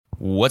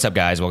What's up,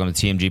 guys? Welcome to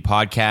TMG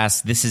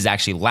Podcast. This is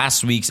actually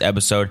last week's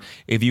episode.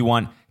 If you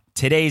want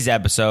today's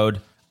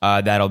episode,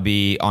 that'll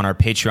be on our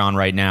Patreon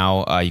right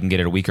now. You can get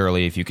it a week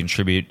early if you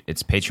contribute.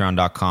 It's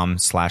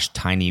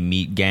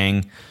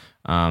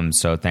patreon.com/tinymeatgang.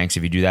 So thanks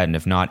if you do that. And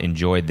if not,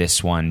 enjoy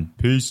this one.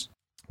 Peace.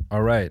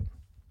 All right.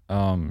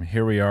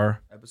 Here we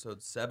are.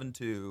 Episode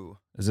 72.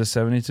 Is this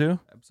 72?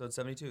 Episode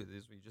 72.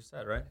 This is what you just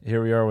said, right?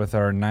 Here we are with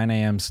our 9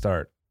 a.m.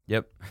 start.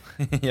 Yep.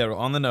 Yeah,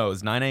 on the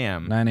nose, 9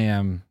 a.m. 9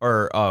 a.m.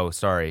 Or,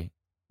 sorry.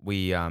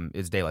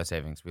 It's daylight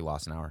savings. We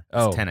lost an hour.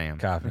 It's 10 a.m.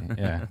 Copy.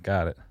 Yeah,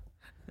 got it.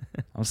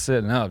 I'm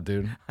sitting up,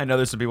 dude. I know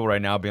there's some people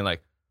right now being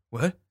like,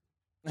 what?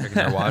 Checking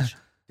their watch.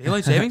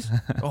 Daylight savings?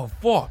 Oh,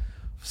 fuck.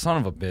 Son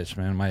of a bitch,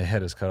 man. My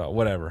head is cut off.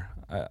 Whatever.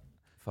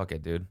 Fuck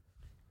it, dude.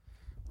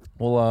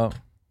 We'll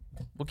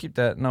keep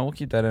that. No, we'll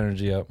keep that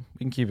energy up. We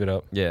can keep it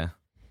up. Yeah.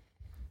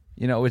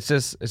 You know, it's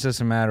just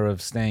a matter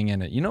of staying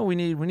in it. You know, we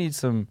need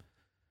some.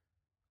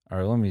 All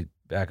right, let me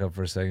back up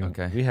for a second.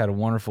 Okay. We had a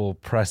wonderful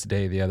press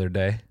day the other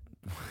day.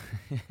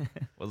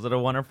 Was it a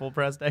wonderful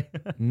press day?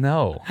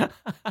 No.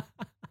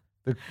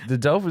 The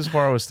dopest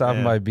part was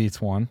stopping by Beats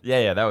One.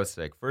 Yeah, that was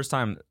sick. First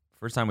time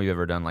we've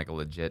ever done like a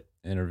legit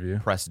Interview.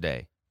 press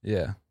day.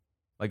 Yeah.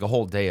 Like a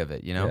whole day of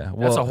it, you know?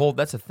 Yeah,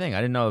 that's a thing.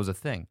 I didn't know it was a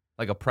thing.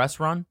 Like a press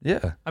run?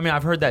 Yeah. I mean,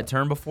 I've heard that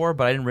term before,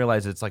 but I didn't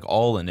realize it's like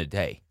all in a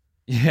day.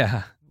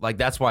 Yeah. Like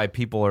that's why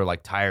people are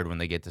like tired when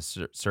they get to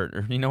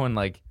certain, you know, and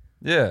like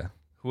Yeah.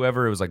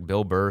 whoever, it was like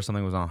Bill Burr or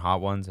something was on Hot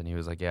Ones, and he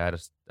was like, yeah,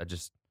 I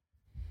just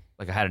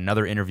like I had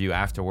another interview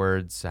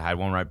afterwards. I had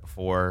one right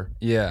before.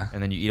 Yeah.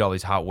 And then you eat all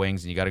these hot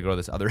wings, and you got to go to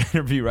this other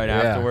interview right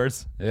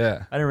afterwards.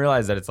 Yeah. I didn't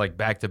realize that it's like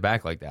back to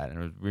back like that,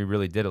 and we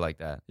really did it like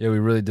that. Yeah, we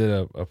really did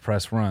a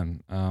press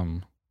run.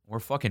 We're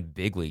fucking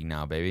big league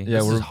now, baby. Yeah,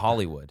 this is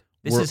Hollywood.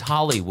 This is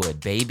Hollywood,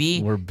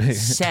 baby. We're big.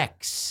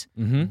 Sex,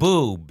 Mm-hmm.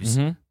 boobs,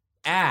 Mm-hmm.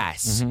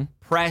 ass, Mm-hmm.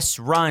 press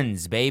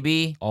runs,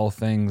 baby. All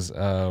things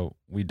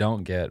we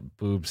don't get: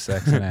 boobs,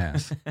 sex, and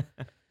ass.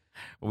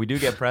 Well, we do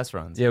get press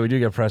runs. Yeah, we do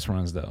get press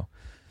runs though.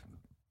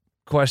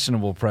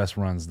 Questionable press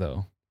runs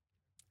though.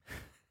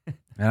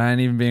 And I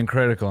ain't even being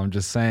critical. I'm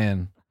just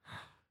saying,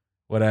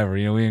 whatever.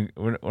 You know, we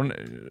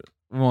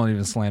won't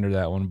even slander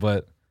that one,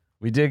 but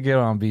we did get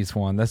on Beats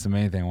One. That's the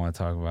main thing I want to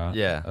talk about.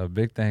 Yeah. A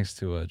big thanks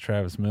to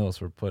Travis Mills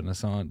for putting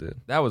us on, dude.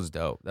 That was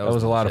dope. That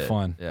was a lot of legit.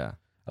 fun. Yeah.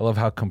 I love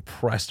how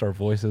compressed our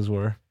voices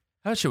were.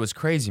 That shit was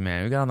crazy,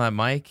 man. We got on that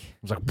mic. It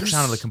was like, It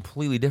sounded like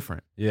completely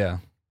different. yeah,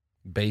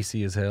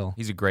 bassy as hell.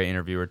 He's a great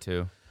interviewer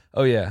too,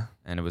 Oh yeah,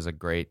 and it was a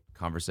great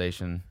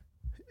conversation.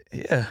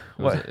 yeah.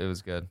 It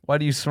was good. Why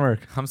do you smirk?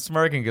 I'm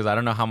smirking because I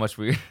don't know how much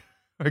we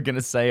are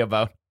gonna say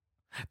about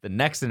the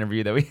next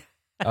interview that we.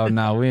 Oh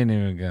no, we ain't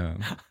even gonna.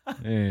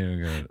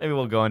 Maybe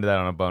we'll go into that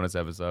on a bonus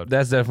episode.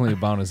 That's definitely a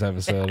bonus I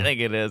episode. think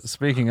it is.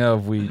 Speaking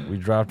of, we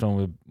dropped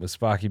on with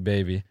Spocky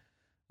Baby,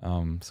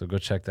 so go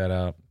check that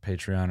out,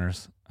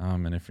 Patreoners.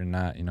 And if you're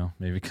not, you know,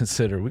 maybe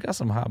consider. We got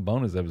some hot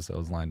bonus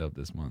episodes lined up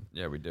this month.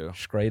 Yeah, we do.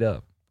 Straight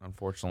up.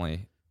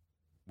 Unfortunately,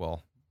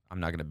 well, I'm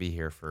not gonna be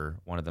here for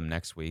one of them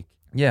next week.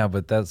 Yeah,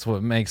 but that's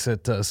what makes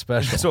it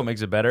special. That's what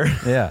makes it better.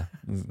 Yeah.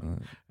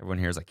 Everyone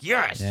here is like,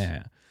 yes.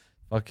 Yeah.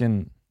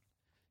 Fucking.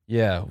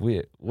 Yeah,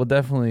 we'll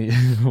definitely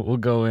we'll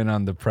go in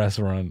on the press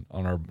run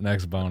on our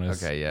next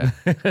bonus. Okay, yeah,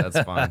 that's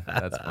fine.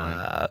 That's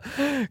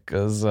fine.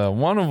 Because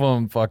one of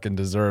them fucking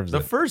deserves The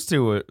it. first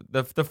two,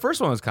 the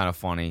first one was kind of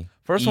funny.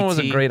 First one was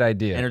a ET, great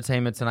idea.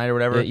 Entertainment Tonight or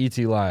whatever. Yeah, ET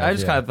Live. I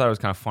just kind of thought it was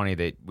kind of funny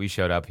that we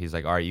showed up. He's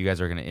like, all right, you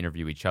guys are going to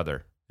interview each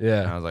other. And I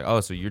Yeah. was like, oh,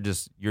 so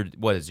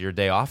what is your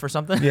day off or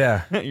something?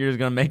 Yeah. You're just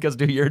going to make us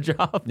do your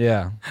job?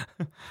 Yeah.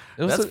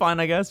 That's fine,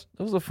 I guess.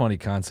 It was a funny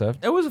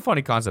concept. It was a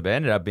funny concept. It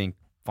ended up being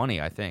funny,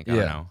 I think. I Yeah.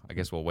 don't know. I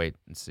guess we'll wait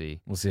and see.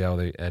 We'll see how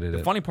they edit The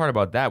it. funny part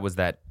about that was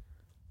that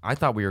I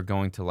thought we were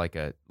going to like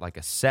a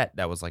set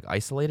that was like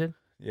isolated.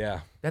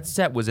 Yeah. That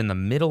set was in the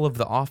middle of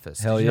the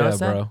office. Hell Did you yeah, notice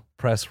that? bro.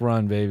 Press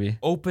run, baby.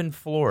 Open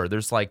floor.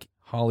 There's like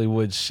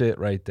Hollywood shit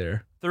right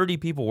there. 30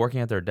 people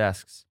working at their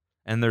desks,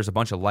 and there's a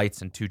bunch of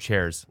lights and two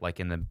chairs like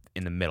in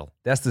the middle.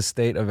 That's the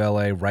state of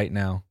LA right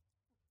now.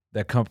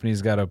 That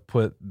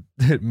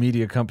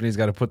media companies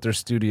got to put their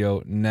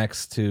studio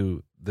next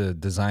to the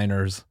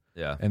designers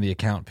Yeah. and the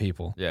account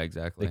people. Yeah,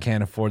 exactly. They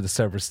can't afford the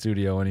separate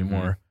studio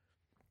anymore.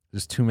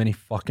 There's too many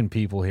fucking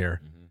people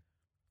here. Mhm.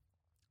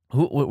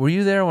 Who were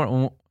you there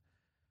when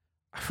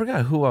I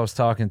forgot who I was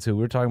talking to.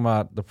 We were talking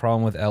about the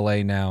problem with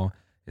LA now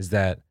is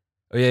that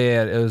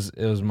it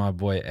was my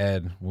boy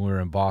Ed when we were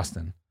in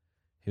Boston.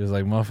 He was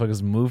like,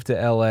 motherfuckers move to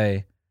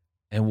LA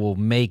and will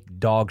make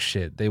dog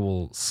shit. They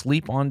will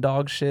sleep on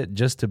dog shit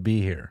just to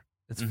be here.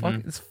 It's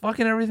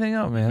fucking everything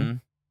up,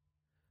 man.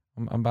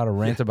 Mhm. I'm about to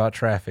rant about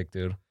traffic,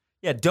 dude.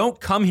 Yeah, don't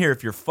come here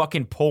if you're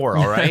fucking poor,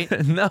 all right?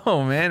 No,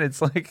 man.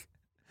 It's like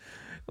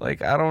I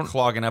don't.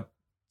 Clogging up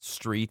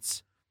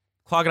streets.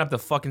 Clogging up the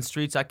fucking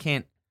streets. I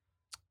can't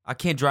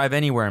drive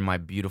anywhere in my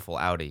beautiful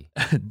Audi.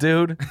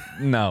 Dude,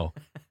 no.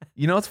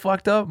 You know what's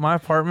fucked up? My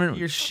apartment.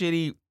 Your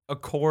shitty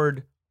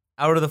Accord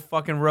out of the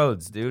fucking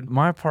roads, dude.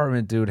 My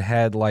apartment, dude,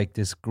 had like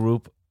this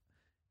group.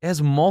 It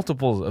has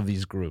multiples of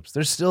these groups.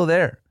 They're still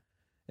there.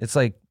 It's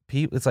like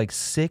people. It's like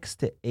 6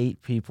 to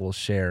 8 people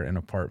share an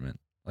apartment,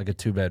 like a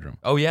 2-bedroom.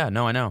 Oh yeah,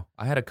 no, I know.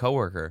 I had a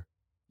coworker,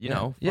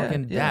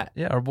 fucking Dat.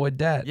 Yeah, our boy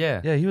Dat.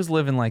 Yeah. Yeah, he was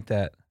living like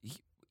that.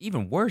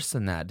 Even worse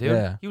than that, dude.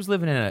 Yeah. He was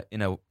living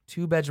in a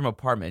 2-bedroom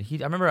apartment. I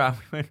remember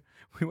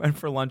we went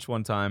for lunch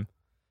one time.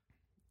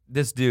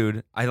 This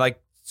dude, I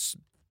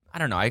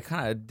don't know. I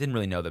kind of didn't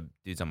really know the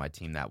dudes on my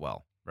team that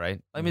well, right?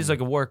 I mean, it's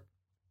like a work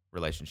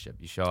relationship.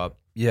 You show up,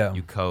 Yeah.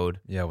 you code,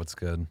 Yeah, what's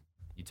good?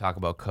 you talk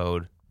about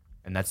code,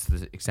 and that's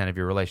the extent of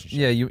your relationship.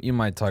 Yeah, you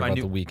might talk So I about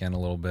knew- the weekend a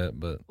little bit,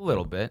 but A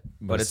little bit,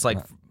 but it's it's like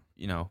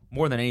not-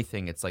 more than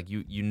anything, it's like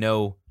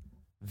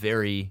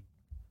very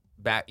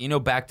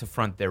back to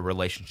front their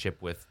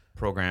relationship with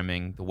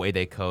programming, the way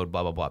they code,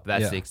 blah blah blah. But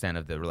that's Yeah. the extent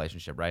of the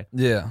relationship, right?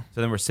 yeah.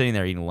 So then we're sitting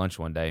there eating lunch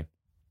one day,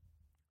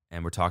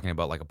 and we're talking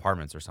about like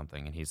apartments or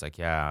something, and he's like,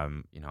 "Yeah,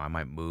 I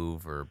might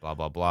move or blah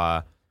blah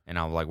blah," and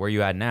I'm like, "Where are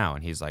you at now?"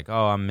 And he's like,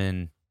 "Oh, I'm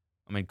in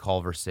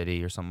Culver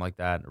City or something like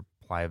that, or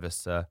Playa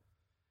Vista."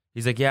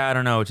 He's like, "Yeah, I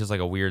don't know. It's just like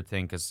a weird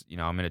thing because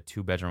I'm in a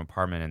 2-bedroom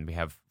apartment and we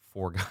have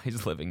 4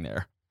 guys living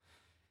there."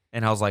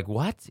 And I was like,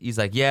 "What?" He's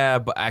like, "Yeah,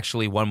 but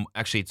actually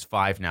it's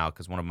 5 now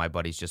because one of my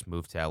buddies just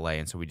moved to LA,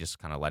 and so we just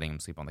kind of letting him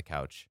sleep on the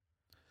couch."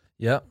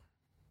 Yep.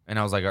 And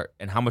I was like,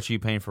 "And how much are you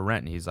paying for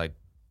rent?" And he's like,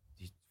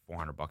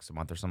 $400 a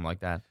month or something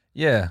like that.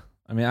 Yeah.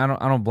 I mean, I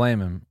don't blame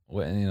him.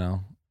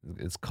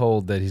 It's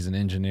cold that he's an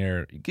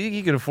engineer.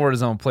 He could afford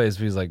his own place,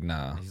 but he's like,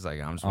 nah. He's like,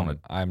 "I'm just want to."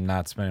 I'm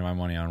not spending my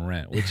money on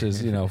rent, which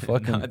is,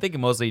 fucking. No, I think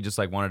mostly he just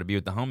like wanted to be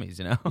with the homies,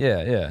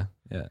 Yeah.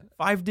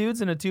 5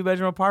 dudes in a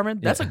 2-bedroom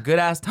apartment. That's a good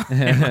ass time.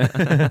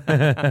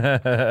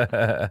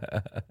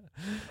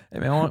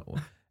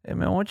 Hey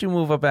man, why don't you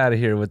move up out of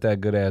here with that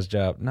good ass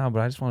job? No,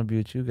 but I just want to be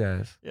with you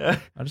guys. Yeah.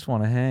 I just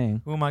want to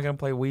hang. Who am I gonna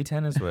play Wii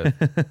tennis with?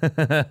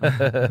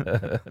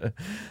 I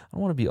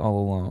want to be all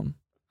alone.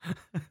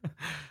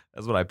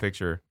 That's what I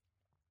picture.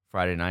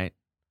 Friday night,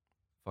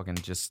 fucking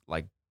just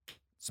like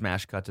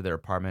smash cut to their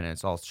apartment, and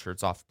it's all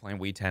shirts off playing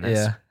Wii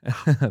tennis.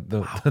 Yeah,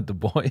 the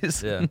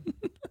boys. Yeah.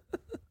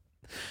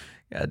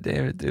 God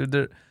damn it, dude!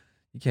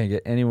 You can't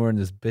get anywhere in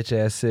this bitch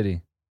ass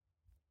city.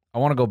 I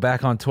want to go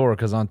back on tour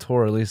because on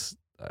tour at least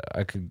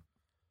I could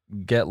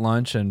get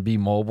lunch and be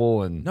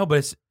mobile and No,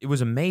 but it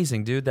was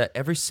amazing, dude. That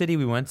every city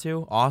we went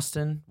to,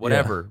 Austin,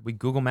 whatever, we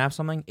Google Map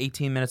something,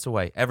 18 minutes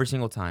away every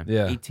single time.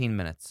 Yeah. 18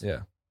 minutes. yeah,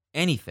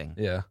 Anything.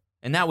 yeah,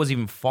 And that was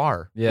even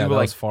far. yeah. we were That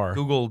like was far.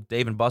 Google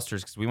Dave and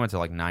Buster's because we went to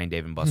like 9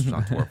 Dave and Buster's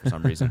on tour for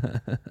some reason.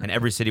 And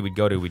every city we'd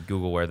go to, we'd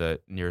Google where the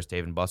nearest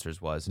Dave and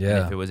Buster's was. Yeah.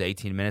 And if it was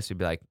 18 minutes, we'd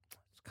be like,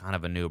 it's kind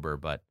of an Uber,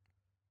 but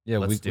Yeah,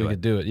 Let's we do it.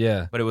 could do it.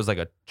 Yeah, it was like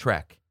a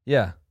trek.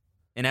 yeah.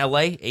 In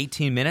LA,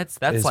 18 minutes?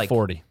 That's It's like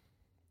 40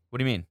 What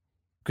do you mean?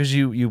 because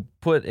you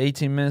put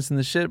 18 minutes in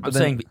the shit. But I'm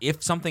then, saying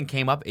if something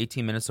came up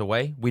 18 minutes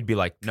away, we'd be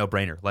like, no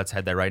brainer. Let's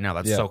head there right now.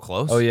 That's Yeah. so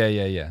close. Oh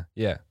yeah.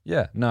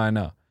 No, I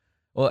know.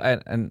 Well,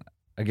 and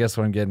I guess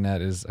what I'm getting at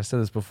is I said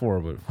this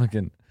before, but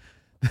fucking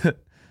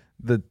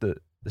the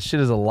shit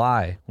is a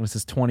lie. When it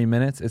says 20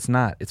 minutes, it's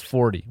not. It's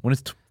 40. When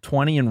it's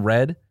 20 in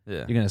red,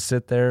 Yeah. you're gonna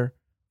sit there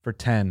for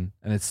 10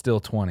 and it's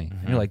still 20. And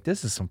Mhm. you're like,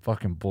 this is some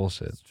fucking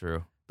bullshit. It's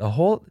true.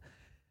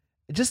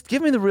 Just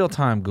give me the real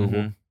time, Google.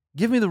 Mhm.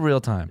 Give me the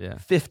real time. Yeah.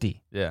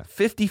 50 Yeah.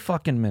 50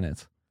 fucking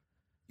minutes.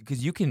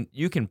 Because you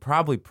can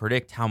probably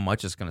predict how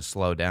much it's going to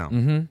slow down.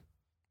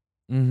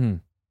 Mm-hmm.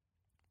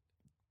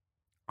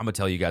 I'm gonna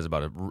tell you guys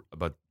about one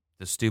of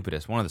the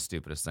stupidest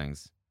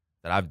things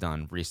that I've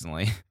done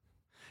recently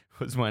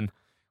was when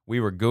we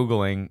were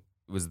Googling.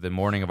 It was the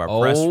morning of our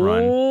press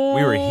run.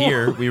 We were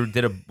here. We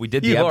did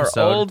the You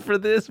episode. are old for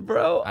this,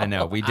 bro. I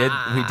know. We did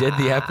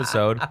the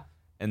episode,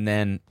 and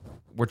then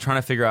we're trying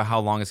to figure out how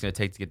long it's gonna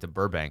take to get to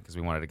Burbank because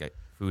we wanted to get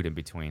food in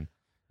between.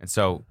 And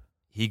so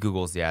he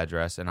Googles the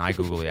address, and I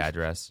Google the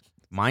address.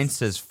 Mine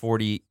says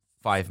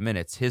 45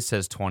 minutes. His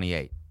says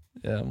 28.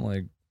 Yeah, I'm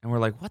like, And we're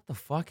like, what the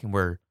fuck? And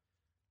we're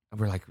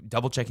like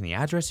double checking the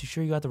address. You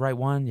sure you got the right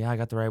one? Yeah, I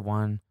got the right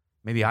one.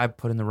 Maybe I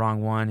put in the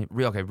wrong one.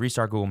 Okay,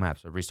 restart Google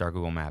Maps. Restart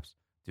Google Maps.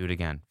 Do it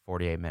again.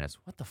 48 minutes.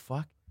 What the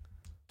fuck?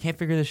 Can't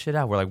figure this shit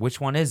out. We're like, which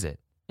one is it?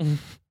 And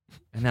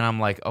then I'm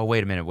like, oh,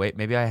 wait a minute. Wait,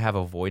 maybe I have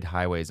avoid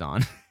highways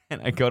on.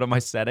 And I go to my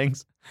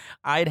settings.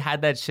 I'd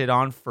had that shit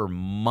on for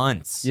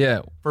months.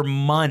 yeah, For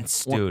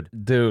months,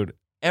 dude.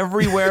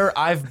 Everywhere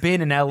I've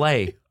been in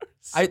LA.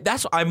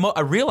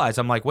 I realized,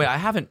 I'm like, wait, I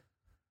haven't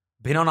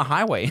been on a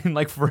highway in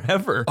like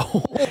forever.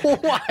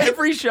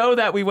 Every show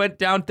that we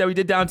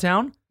did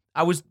downtown,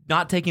 I was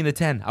not taking the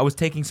 10. I was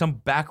taking some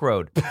back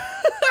road.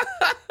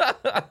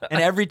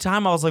 And every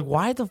time I was like,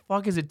 why the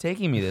fuck is it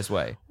taking me this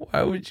way?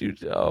 Why would you?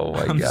 Oh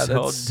my I'm god,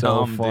 so that's so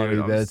dumb, funny.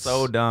 dude. I'm That's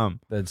so dumb.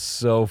 That's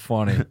so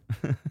funny.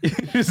 You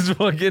just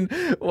fucking.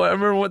 Well, I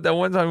remember that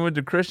one time we went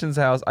to Christian's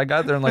house. I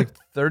got there in like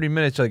 30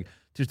 minutes. You're like,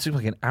 dude, it took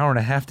like an hour and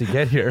a half to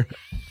get here.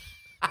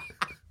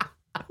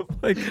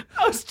 Like,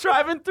 I was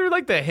driving through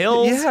like the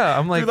hills. yeah,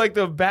 I'm like, through like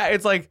the back.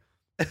 It's like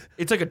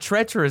a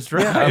treacherous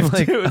drive. Yeah, I'm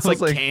like- too. It's I was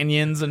like like-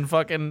 canyons and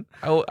fucking.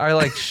 I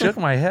like shook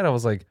my head. I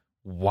was like,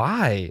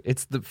 why?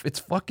 It's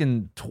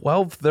fucking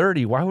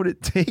 12:30. Why would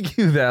it take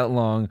you that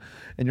long?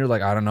 And you're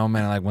like, I don't know,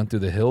 man. I like went through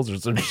the hills or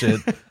some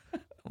shit.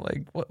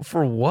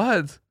 For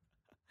what?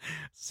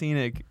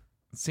 Scenic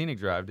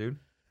drive, dude.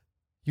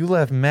 You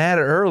left mad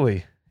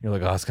early. You're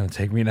like, oh, it's gonna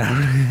take me an hour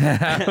and a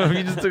half.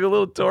 You just took a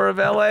little tour of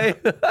LA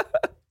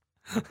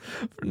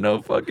for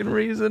no fucking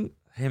reason.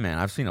 Hey, man,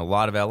 I've seen a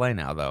lot of LA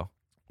now, though.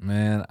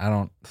 Man, I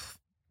don't.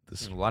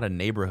 A lot of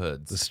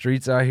neighborhoods. The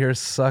streets out here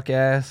suck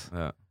ass.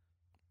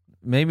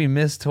 Maybe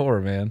miss tour,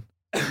 man.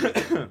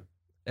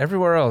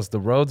 Everywhere else, the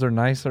roads are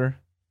nicer.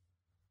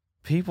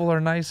 People are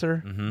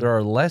nicer. Mhm. There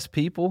are less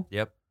people.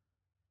 Yep.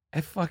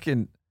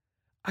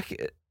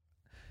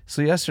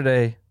 So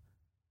yesterday,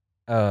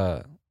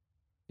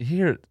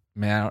 here,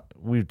 man,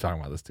 we were talking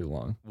about this too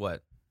long.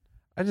 What?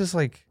 I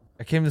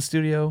came to the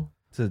studio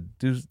to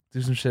do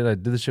some shit. I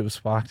did the shit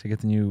with Spock to get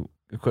the new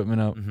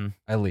equipment up. Mm-hmm.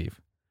 I leave.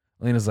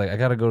 Lena's like, I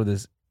got to go to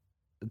this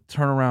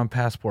turnaround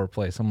passport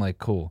place. I'm like,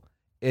 cool.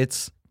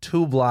 It's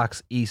 2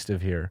 blocks east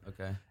of here.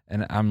 Okay.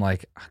 And I'm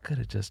like, I could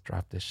have just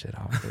dropped this shit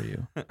off for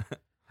you. I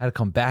had to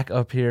come back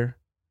up here,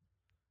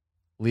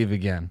 leave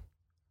again.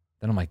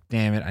 Then I'm like,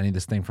 damn it, I need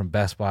this thing from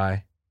Best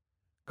Buy.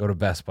 Go to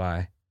Best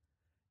Buy.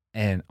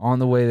 And on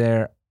the way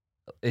there,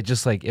 it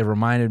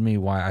reminded me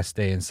why I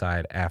stay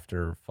inside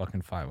after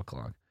fucking 5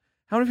 o'clock.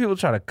 How many people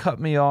try to cut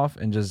me off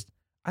and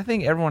I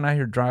think everyone out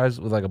here drives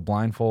with like a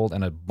blindfold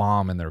and a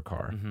bomb in their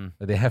car. Mm-hmm.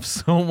 Like they have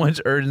so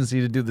much urgency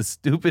to do the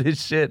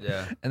stupidest shit,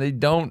 and they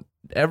don't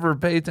ever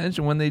pay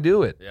attention when they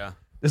do it. Yeah.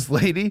 This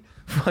lady,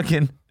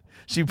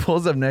 she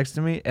pulls up next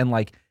to me and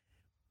like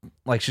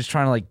she's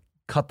trying to like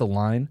cut the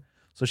line,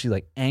 so she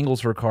like angles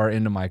her car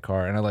into my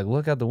car, and I like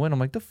look out the window. I'm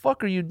like, the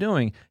fuck are you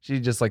doing? She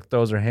just like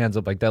throws her hands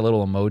up like that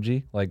little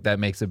emoji, like that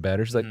makes it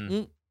better. She's like,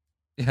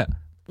 yeah,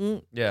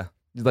 Yeah.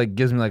 She like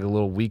gives me like a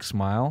little weak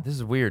smile. This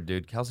is weird,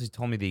 dude. Kelsey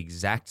told me the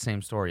exact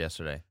same story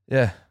yesterday.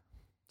 Yeah.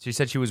 She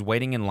said she was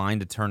waiting in line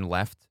to turn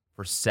left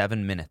for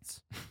 7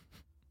 minutes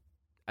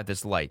at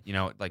this light. You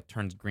know, it like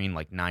turns green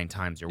like 9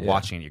 times. You're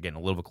watching and you're getting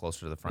a little bit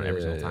closer to the front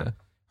every single time.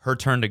 Her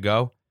turn to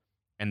go,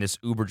 and this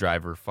Uber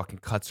driver fucking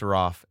cuts her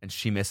off, and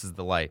she misses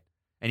the light.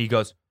 And he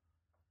goes,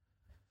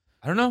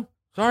 I don't know.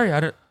 Sorry, I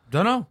don't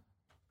know.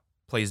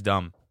 Plays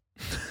dumb.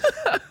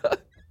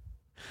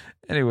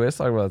 Anyway, let's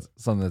talk about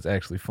something that's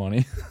actually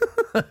funny.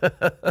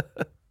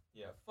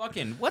 Yeah,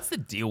 fucking, what's the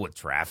deal with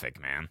traffic,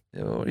 man?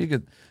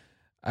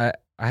 I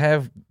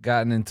have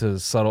gotten into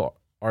subtle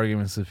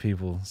arguments with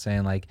people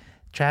saying like,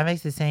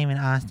 traffic's the same in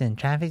Austin.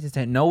 Traffic's the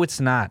same. No, it's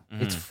not.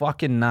 Mhm. It's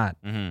fucking not.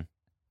 Mm-hmm.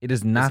 It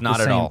is not. It's not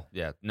the at same. all.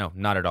 Yeah, no,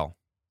 not at all.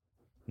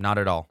 Not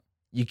at all.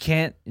 You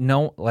can't.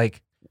 No,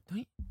 like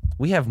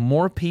we have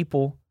more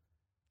people.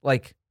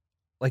 Like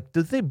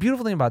the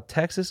beautiful thing about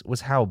Texas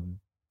was how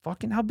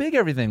big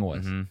everything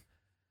was. Mm-hmm.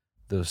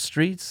 The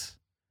streets,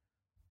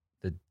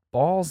 the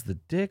balls, the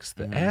dicks,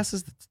 the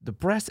asses, the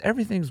breasts,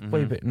 everything's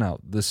way big. No,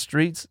 the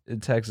streets in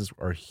Texas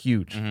are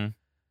huge. Mm-hmm.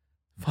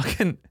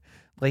 Fucking,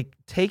 like,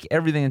 take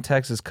everything in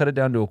Texas, cut it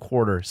down to a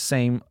quarter,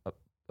 same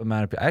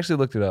amount of people. I actually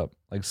looked it up,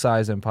 like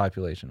size and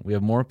population. We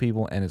have more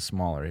people and it's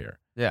smaller here.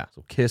 Yeah.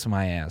 So kiss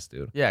my ass,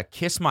 dude. Yeah,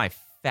 kiss my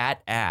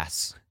fat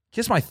ass.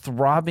 Kiss my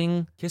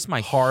throbbing, Kiss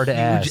my hard huge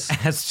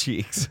ass.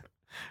 cheeks.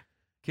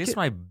 Kiss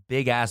my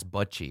big ass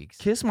butt cheeks.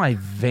 Kiss my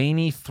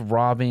veiny,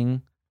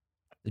 throbbing,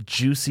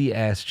 juicy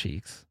ass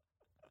cheeks.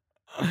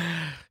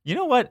 You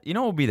know what? You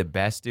know what would be the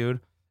best, dude?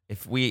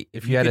 If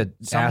you had an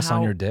ass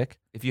on your dick?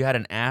 If you had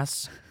an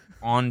ass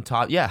on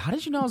top. Yeah, how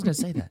did you know I was going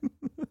to say that?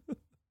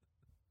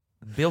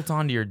 Built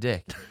onto your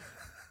dick.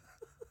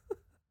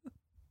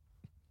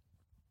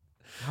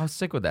 How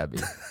sick would that be?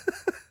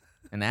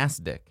 An ass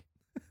dick.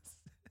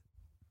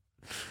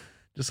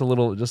 Just a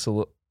little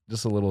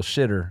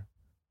shitter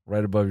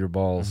right above your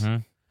balls. Mm-hmm.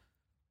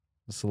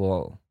 Just a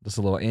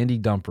little Andy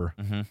Dumper.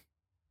 Mm-hmm.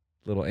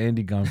 Little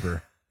Andy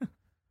Gumper.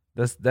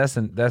 That's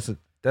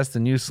the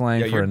new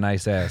slang for a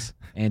nice ass.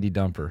 Andy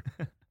Dumper.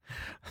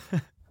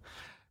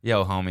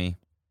 Yo, homie,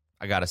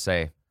 I gotta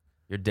say,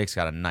 your dick's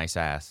got a nice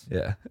ass.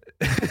 Yeah.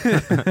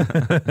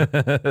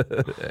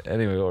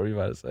 Anyway, what were you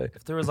about to say?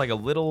 If there was like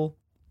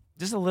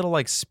just a little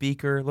like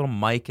speaker, a little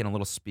mic and a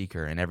little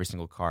speaker in every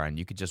single car, and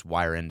you could just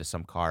wire into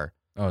some car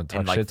Oh, talk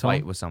and like shit to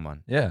fight him? with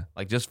someone. Yeah.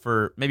 Like just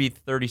for maybe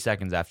 30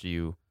 seconds after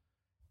you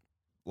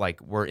like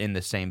were in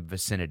the same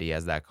vicinity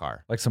as that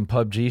car. Like some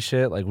PUBG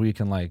shit, like where you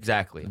can like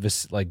Exactly.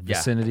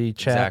 vicinity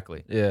chat.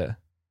 Exactly. Yeah.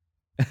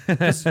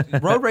 'Cause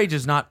road rage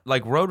is not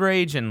like road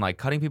rage and like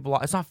cutting people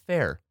off. It's not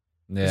fair.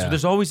 Yeah.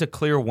 There's always a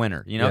clear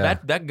winner. You know, Yeah.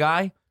 that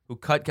guy who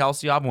cut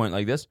Kelsey off and went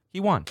like this, he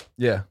won.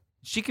 Yeah.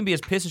 She can be as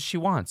pissed as she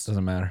wants.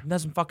 Doesn't matter. It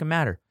doesn't fucking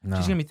matter. No.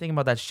 She's gonna be thinking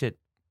about that shit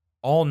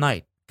all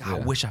night. God, I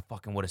Yeah. wish I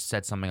fucking would have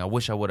said something. I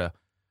wish I would have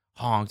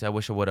honked. I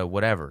wish I would have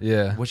whatever.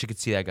 Yeah. I wish I could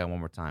see that guy one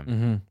more time.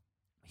 Mm-hmm.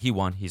 He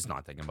won. He's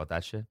not thinking about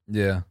that shit.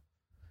 Yeah.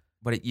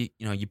 But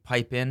you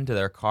pipe into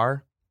their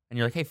car and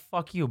you're like, hey,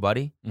 fuck you,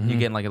 buddy. Mhm. You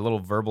get in like a little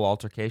verbal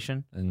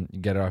altercation. And you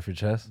get it off your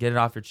chest. Get it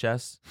off your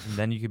chest, and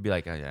then you could be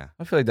like, oh yeah,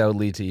 I feel like that would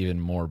lead to even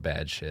more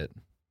bad shit.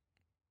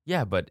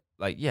 yeah, but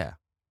like yeah,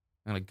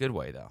 in a good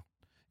way though.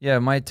 Yeah,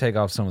 it might take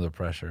off some of the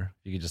pressure.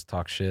 You could just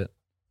talk shit.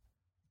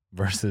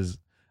 Versus,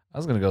 I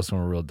was gonna go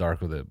somewhere real dark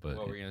with it, but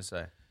What were you gonna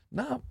say?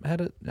 No,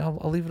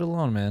 I'll leave it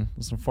alone, man.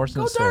 It's an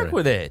unfortunate Go story. dark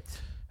with it.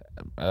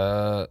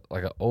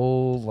 Like an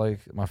old, like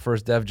my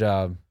first dev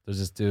job, there's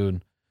this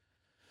dude.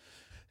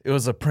 It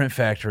was a print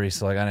factory,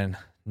 so like I didn't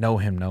know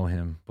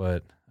him,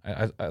 but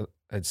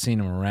I'd seen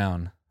him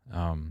around,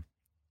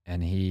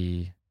 and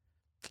he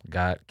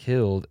got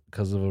killed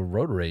because of a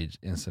road rage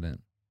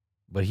incident.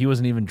 But he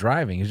wasn't even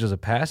driving; he was just a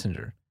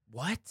passenger.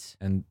 What?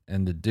 And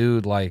the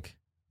dude, like,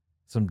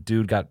 some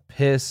dude got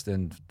pissed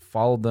and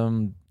followed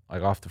them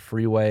like off the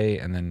freeway,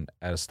 and then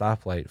at a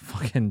stoplight,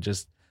 fucking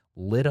just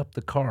lit up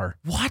the car.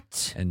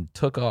 What? And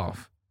took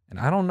off. And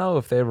I don't know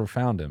if they ever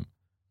found him.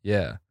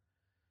 Yeah.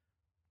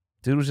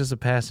 Dude was just a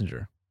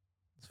passenger.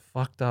 It's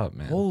fucked up,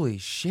 man. Holy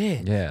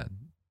shit. Yeah.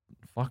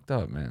 Fucked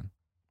up, man.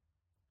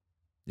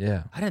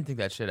 Yeah. I didn't think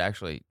that shit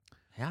actually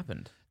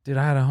happened. Dude,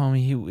 I had a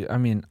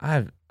homie.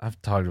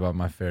 I've talked about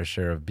my fair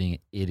share of being an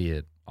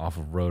idiot off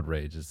of road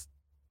rage. It's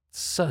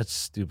such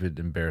stupid,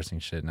 embarrassing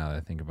shit now that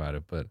I think about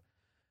it. But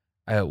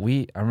I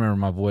remember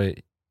my boy,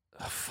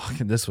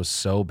 fucking, this was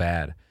so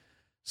bad.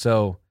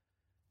 So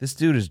this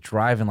dude is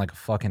driving like a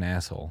fucking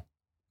asshole.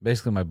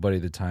 Basically, my buddy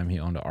at the time, he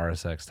owned a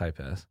RSX Type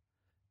S.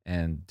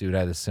 And dude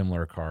had a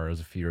similar car. It was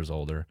a few years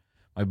older.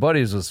 My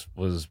buddy's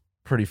was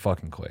pretty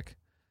fucking quick.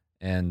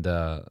 And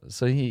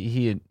so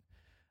he had,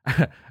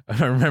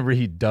 I remember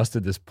he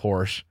dusted this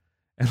Porsche.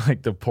 And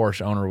like the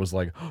Porsche owner was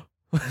like,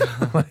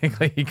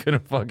 like he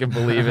couldn't fucking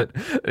believe it.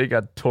 He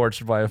got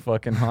torched by a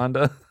fucking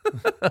Honda.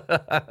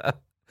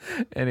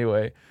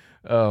 Anyway,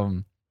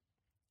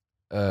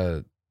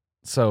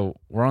 so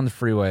we're on the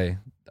freeway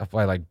up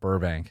by like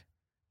Burbank,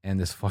 and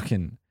this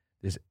fucking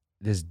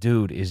this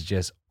dude is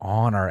just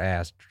on our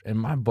ass, and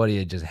my buddy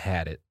had just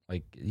had it.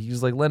 Like he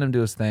was like, let him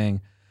do his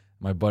thing.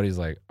 My buddy's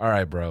like, all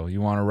right, bro,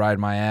 you want to ride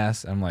my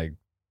ass? I'm like,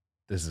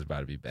 this is about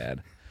to be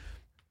bad.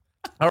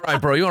 All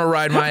right, bro, you want to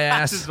ride my ass?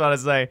 I was just about to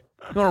say.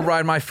 You want to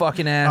ride my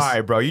fucking ass? All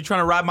right, bro, you trying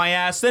to ride my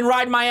ass? Then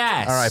ride my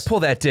ass. All right, pull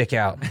that dick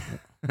out.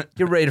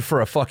 Get ready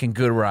for a fucking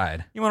good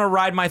ride. You want to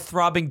ride my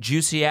throbbing,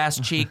 juicy ass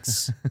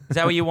cheeks? Is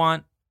that what you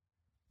want?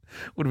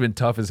 Would have been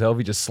tough as hell if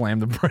he just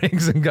slammed the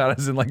brakes and got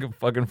us in like a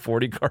fucking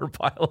 40-car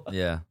pile.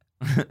 Yeah.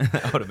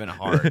 That would have been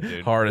hard,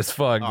 dude. Hard as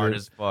fuck, Hard dude.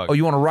 as fuck. Oh,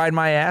 you want to ride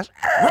my ass?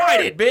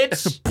 Ride it,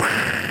 bitch!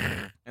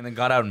 And then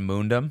got out and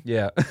mooned him.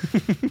 Yeah.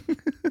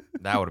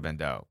 That would have been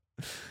dope.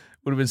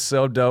 Would have been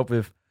so dope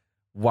if,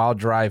 while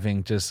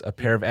driving, just a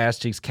pair of ass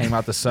cheeks came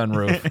out the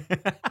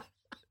sunroof.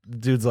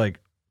 Dude's like,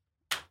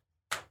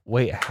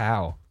 wait,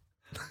 how?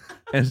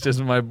 And it's just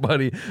my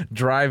buddy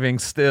driving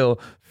still,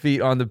 feet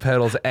on the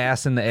pedals,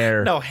 ass in the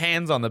air. No,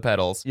 hands on the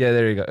pedals. Yeah,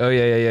 there you go. Oh,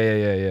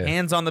 yeah.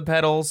 Hands on the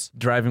pedals.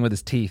 Driving with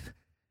his teeth.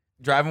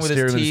 Driving with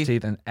Steering his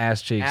teeth. and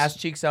ass cheeks. Ass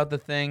cheeks out the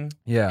thing.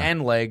 Yeah.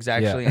 And legs,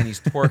 actually, Yeah. and he's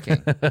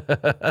twerking.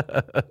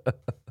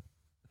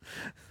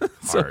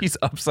 So Hard. he's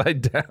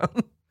upside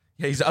down.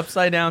 Yeah, he's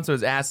upside down, so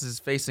his ass is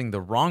facing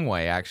the wrong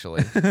way,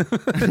 actually.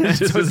 It's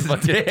just So his his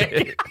fucking dick.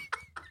 dick.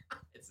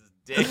 It's his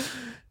dick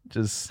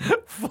Just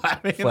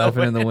flapping,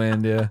 flapping in the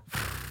wind, yeah.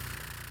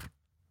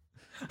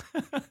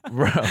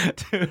 Bro.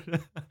 Dude,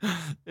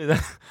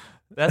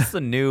 that's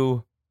the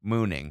new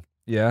mooning,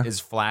 Yeah. is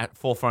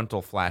full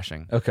frontal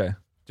flashing. Okay.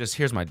 Just,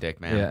 here's my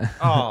dick, man. Yeah.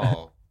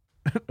 Oh.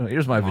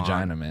 Here's my Come on.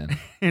 vagina, man.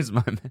 Here's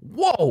my...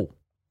 Whoa.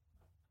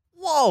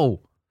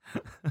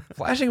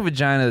 Flashing a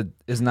vagina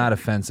is not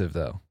offensive,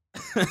 though.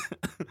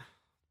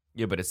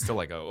 Yeah, but it's still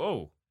like,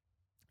 oh.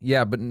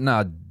 Yeah, but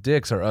no,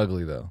 dicks are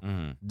ugly, though.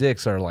 Mm.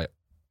 Dicks are like,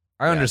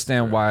 I Yeah,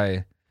 understand true.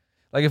 why.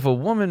 Like, if a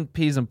woman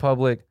pees in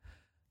public,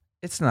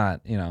 it's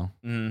not,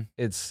 Mm.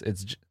 it's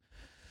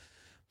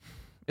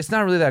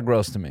not really that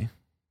gross to me.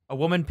 A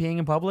woman peeing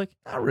in public?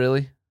 Not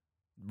really.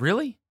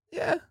 Really?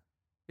 Yeah.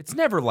 It's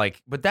never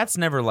like, but that's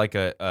never like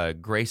a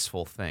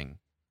graceful thing.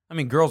 I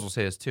mean, girls will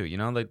say this too,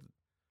 like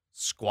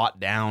squat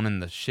down in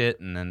the shit,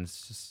 and then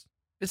it's just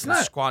It's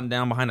not squatting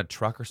down behind a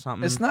truck or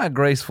something. It's not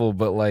graceful,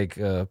 but like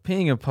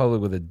peeing in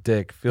public with a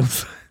dick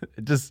feels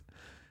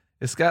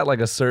it's got like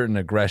a certain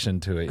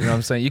aggression to it. You know what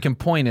I'm saying? You can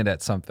point it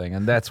at something,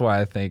 and that's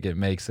why I think it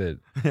makes it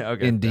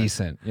Okay.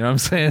 indecent. You know what I'm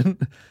saying?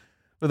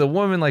 With a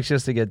woman, like, she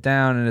has to get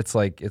down, and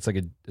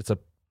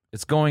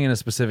it's going in a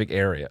specific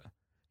area.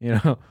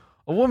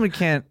 A woman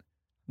can't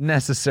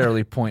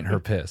necessarily point her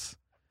piss.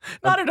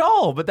 Not at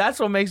all, but that's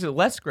what makes it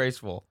less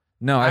graceful.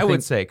 No, I think,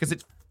 would say, because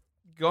it's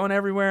going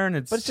everywhere, and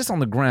but it's just on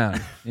the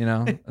ground.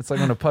 It's like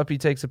when a puppy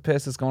takes a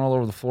piss, it's going all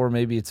over the floor.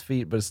 Maybe it's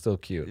feet, but it's still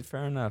cute.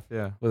 fair enough.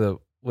 Yeah.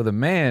 With a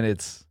man,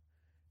 it's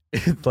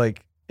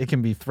like it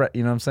can be threat.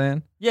 You know what I'm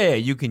saying? Yeah.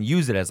 You can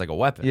use it as like a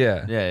weapon.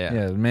 Yeah.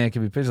 Yeah. The man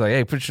can be pissed like,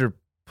 hey,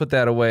 put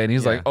that away, and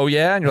he's Yeah. like, oh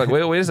yeah, and you're like,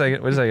 wait a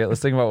second,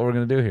 let's think about what we're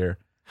gonna do here.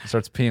 He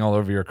starts peeing all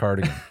over your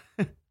cardigan.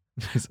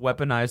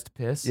 Weaponized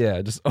piss.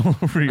 Yeah, just all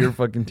over your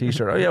fucking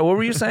t-shirt. Oh yeah, what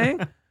were you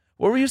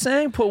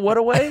saying? Put what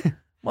away,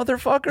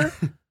 motherfucker?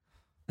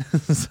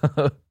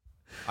 So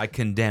I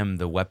condemn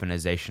the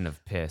weaponization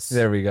of piss.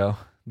 there we go.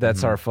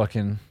 That's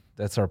Mhm.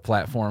 that's our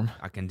platform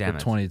I condemn for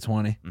it.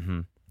 2020. Mm-hmm.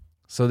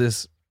 So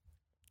this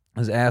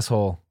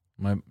asshole,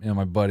 my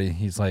buddy,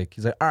 he's like,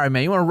 all right,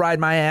 man, you want to ride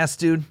my ass,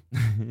 dude?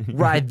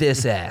 Ride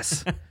this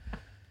ass.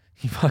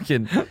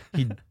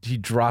 he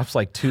drops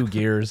like 2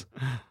 gears,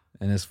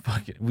 and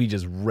we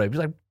just rip. He's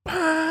like,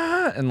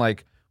 bah! And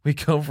like we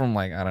go from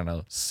like, I don't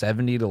know,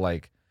 70 to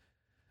like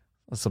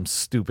some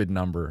stupid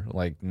number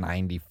like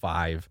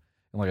 95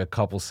 in like a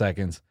couple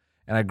seconds.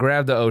 And I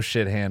grabbed the oh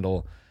shit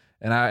handle,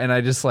 and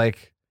I just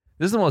like,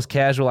 this is the most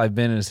casual I've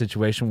been in a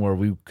situation where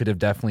we could have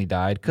definitely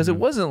died, because it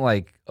wasn't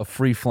like a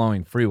free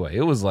flowing freeway.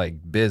 It was like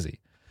busy.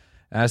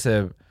 And I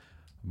said,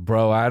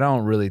 bro, I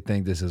don't really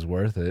think this is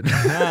worth it.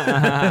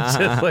 It's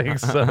just like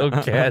so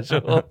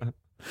casual.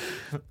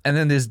 And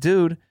then this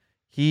dude,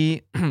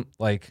 he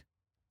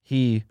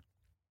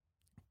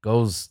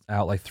goes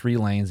out like 3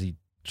 lanes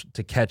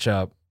to catch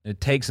up.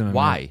 It takes him.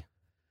 Why?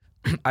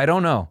 I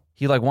don't know.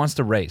 He like wants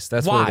to race.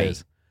 That's Why? what it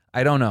is.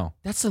 I don't know.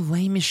 That's the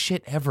lamest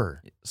shit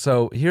ever.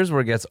 So here's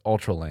where it gets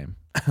ultra lame.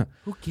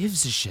 Who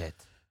gives a shit?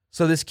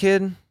 So this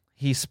kid,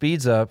 he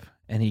speeds up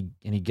and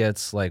he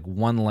gets like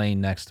 1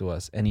 lane next to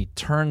us, and he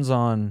turns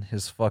on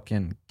his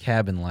fucking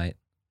cabin light,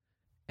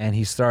 and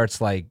he starts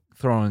like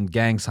throwing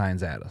gang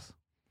signs at us.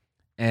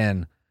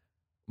 And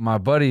my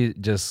buddy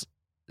just,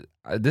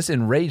 this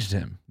enraged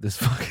him. This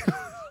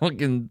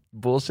fucking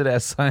bullshit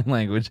ass sign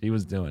language he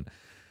was doing.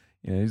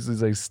 You know,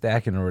 he's like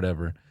stacking or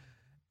whatever.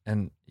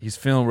 And he's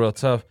feeling real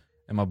tough.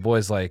 And my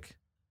boy's like,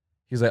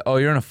 he's like, oh,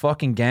 you're in a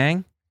fucking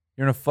gang?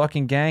 You're in a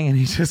fucking gang? And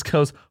he just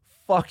goes,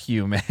 fuck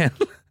you, man.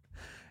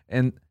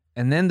 And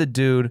then the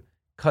dude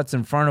cuts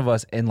in front of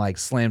us and like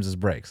slams his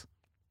brakes.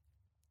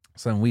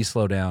 So then we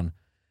slow down.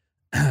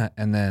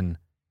 And then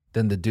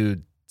the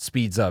dude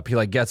speeds up. He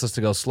like gets us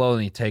to go slow,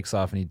 and he takes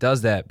off, and he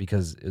does that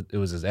because it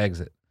was his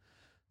exit.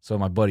 So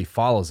my buddy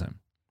follows him.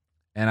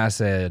 And I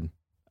said,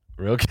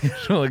 real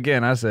casual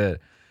again, I said,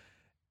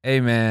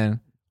 hey man,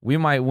 we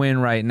might win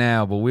right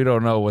now, but we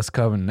don't know what's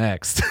coming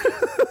next.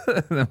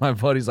 And then my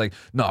buddy's like,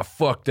 nah,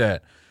 fuck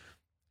that.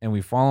 And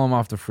we follow him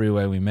off the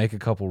freeway. We make a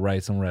couple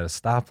rights, and we're at a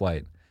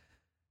stoplight.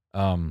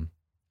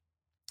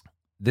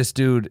 This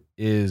dude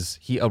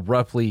he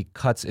abruptly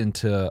cuts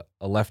into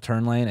a left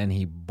turn lane, and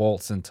he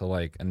bolts into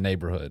like a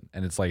neighborhood,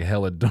 and it's like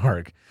hella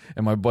dark.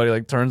 And my buddy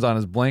like turns on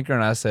his blinker,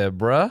 and I said,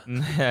 bruh.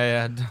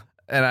 Yeah.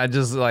 And I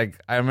just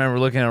like, I remember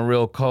looking at him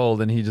real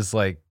cold, and he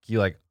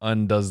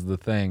undoes the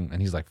thing,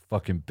 and he's like,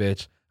 fucking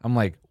bitch. I'm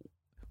like,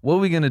 what are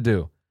we gonna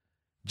do?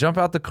 Jump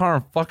out the car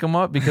and fuck him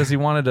up because he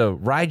wanted to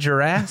ride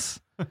your ass?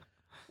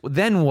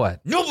 Then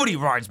what? Nobody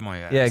rides my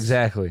ass. Yeah,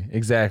 exactly.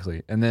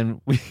 And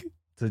then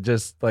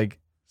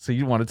so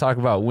you want to talk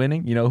about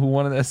winning? You know who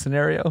won in that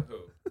scenario?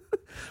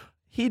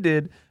 He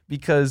did,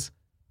 because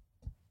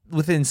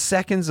within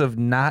seconds of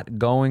not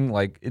going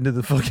like into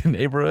the fucking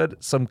neighborhood,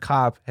 some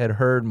cop had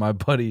heard my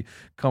buddy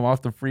come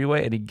off the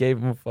freeway, and he gave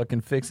him a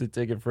fucking fix-it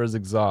ticket for his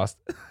exhaust.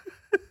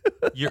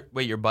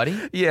 Your buddy?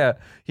 Yeah,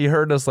 he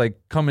heard us like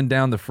coming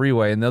down the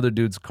freeway, and the other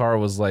dude's car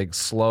was like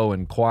slow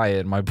and quiet,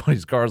 and my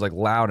buddy's car was like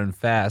loud and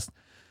fast.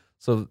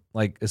 So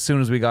like as soon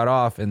as we got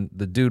off and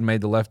the dude made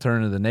the left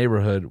turn into the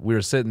neighborhood, we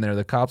were sitting there.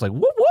 The cop's like,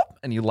 whoop whoop,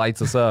 and he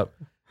lights us up,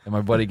 and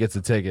my buddy gets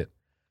a ticket.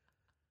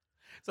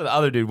 So the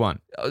other dude won.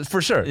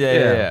 For sure.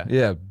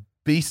 Yeah.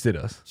 Beasted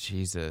us.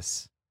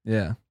 Jesus.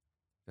 Yeah.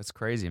 That's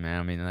crazy,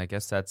 man. I mean, I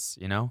guess that's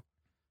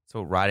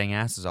what riding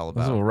ass is all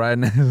about. That's what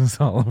riding ass is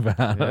all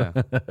about. Yeah.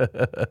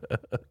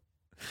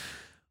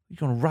 You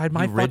gonna ride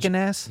my fucking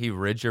ass? He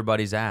rid your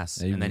buddy's ass,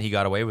 and then he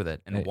got away with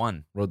it and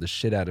won. Rode the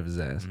shit out of his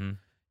ass. Mm-hmm.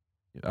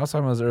 I was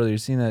talking about this earlier. You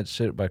seen that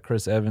shit by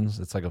Chris Evans?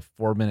 It's like a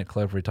 4-minute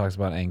clip where he talks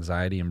about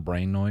anxiety and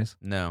brain noise.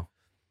 No.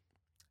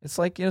 It's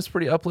like, it's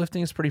pretty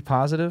uplifting. It's pretty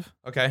positive.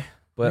 Okay.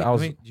 But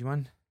do you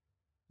mind?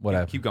 What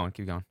happened? Keep going.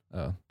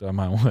 Oh, do I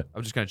mind what?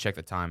 I'm just going to check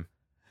the time.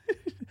 Do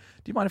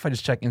you mind if I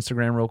just check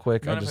Instagram real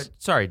quick?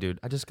 Sorry, dude.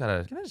 I just got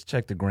to. Can I just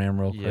check the gram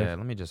real quick? Yeah,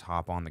 let me just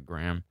hop on the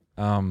gram.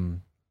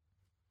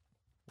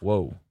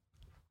 Whoa.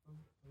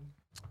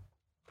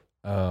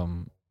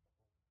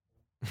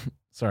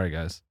 Sorry,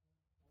 guys.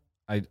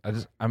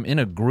 I'm in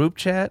a group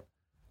chat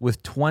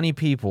with 20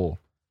 people.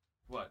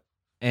 What?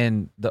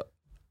 And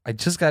I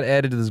just got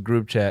added to this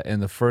group chat, and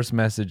the first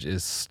message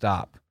is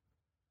stop.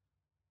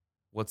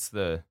 What's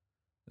the?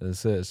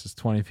 It's just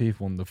 20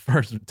 people, and the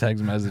first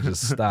text message is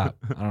stop.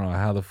 I don't know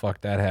how the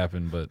fuck that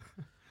happened, but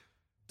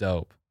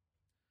dope.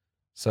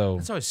 So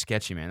that's always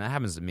sketchy, man. That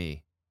happens to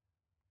me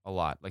a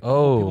lot. Like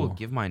Oh. people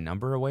give my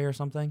number away or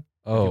something.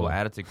 Oh. People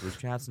add it to group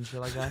chats and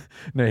shit like that.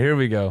 No, here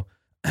we go.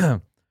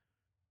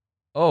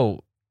 Oh,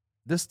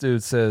 this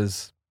dude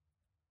says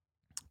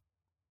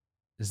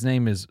his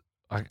name is.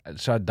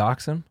 Should I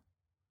dox him?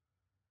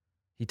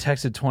 He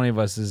texted 20 of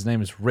us. His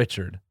name is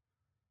Richard.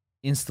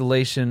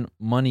 Installation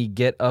money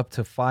get up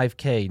to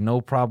 5K,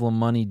 no problem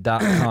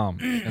money.com.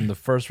 And the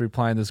first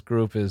reply in this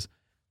group is,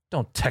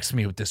 don't text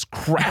me with this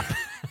crap.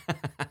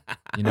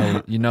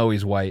 You know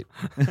he's white.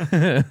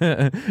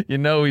 You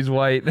know he's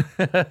white.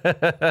 Don't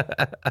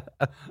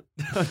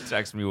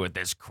text me with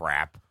this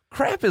crap.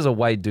 Crap is a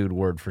white dude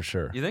word for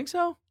sure. You think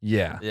so?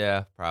 Yeah.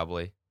 Yeah,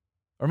 probably.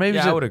 Or maybe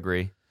I would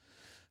agree.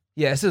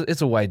 Yeah,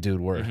 it's a white dude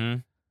word.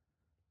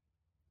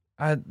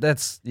 Mm-hmm.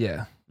 That's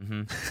yeah.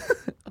 Mm-hmm.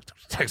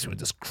 text me with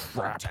this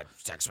crap.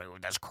 Text me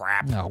with this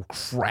crap. No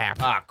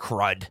crap. Ah,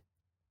 crud.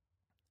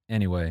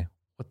 Anyway,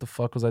 what the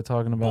fuck was I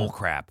talking about? Bull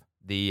crap.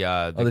 The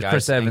this guy's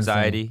Chris Evans thing.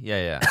 anxiety.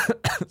 Yeah.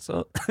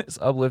 So it's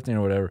uplifting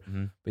or whatever.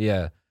 Mhm. But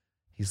yeah,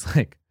 he's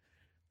like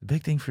the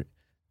big thing for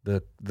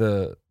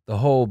the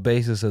whole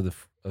basis of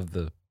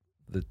the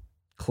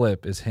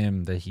clip is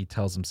him that he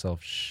tells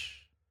himself shh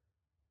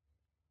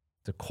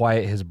to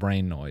quiet his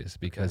brain noise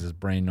because his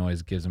brain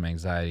noise gives him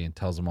anxiety and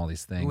tells him all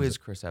these things. Who is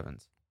Chris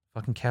Evans?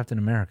 Fucking Captain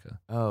America.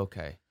 Oh,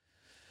 okay.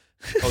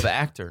 Oh, the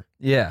actor.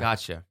 Yeah.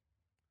 Gotcha.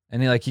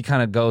 And he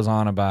kind of goes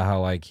on about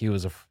how like he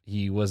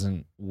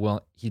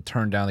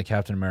turned down the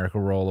Captain America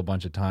role a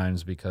bunch of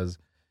times because,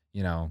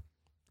 you know,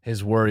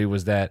 his worry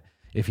was that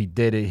if he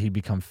did it, he'd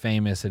become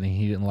famous and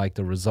he didn't like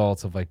the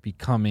results of like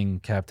becoming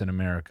Captain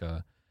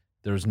America.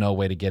 There was no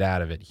way to get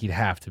out of it. He'd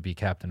have to be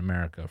Captain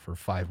America for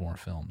 5 more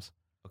films.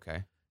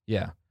 Okay.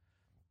 Yeah.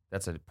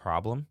 That's a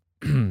problem.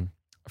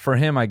 For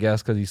him, I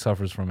guess, because he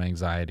suffers from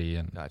anxiety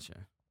and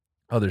Gotcha.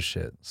 other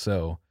shit.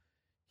 So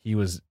he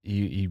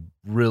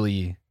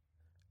really,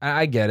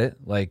 I get it.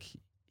 Like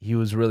he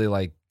was really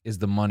like, is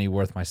the money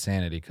worth my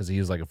sanity? Because he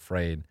was like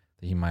afraid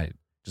that he might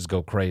just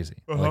go crazy.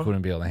 Like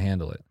wouldn't be able to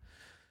handle it.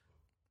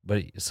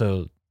 But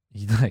so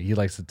he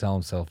likes to tell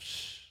himself,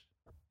 shh.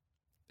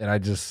 And I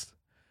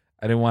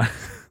didn't want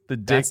the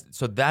dick.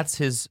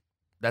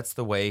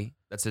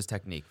 That's his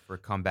technique for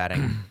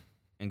combating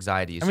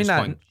anxiety. It's I mean,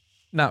 just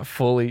not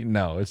fully.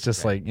 No, it's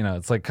just like, you know,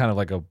 it's like kind of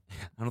like a,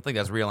 I don't think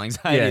that's real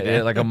anxiety.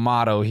 yeah, like a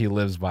motto he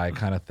lives by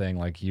kind of thing.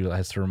 Like he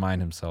has to remind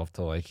himself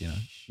to like, you know,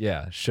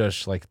 yeah,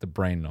 shush, like the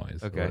brain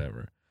noise or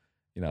whatever.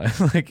 You know,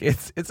 like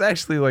it's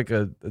actually like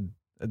a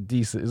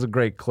decent, it's a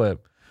great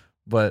clip,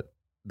 but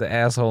the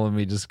asshole in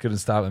me just couldn't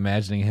stop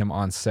imagining him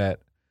on set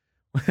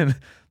when they're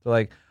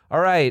like, all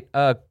right,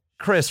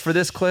 Chris, for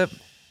this clip.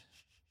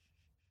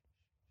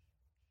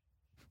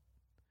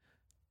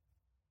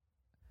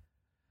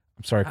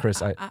 I'm sorry,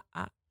 Chris.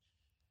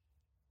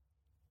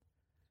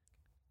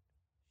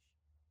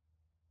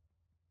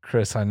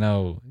 Chris, I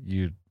know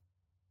you.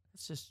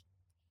 Let's just.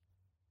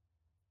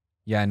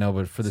 Yeah, I know,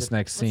 but for this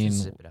next scene. Let's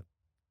just zip it up.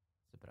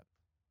 Zip it up.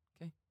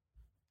 Okay.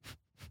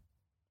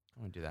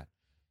 I want to do that.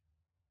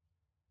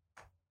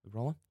 We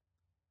rolling?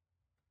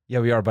 Yeah,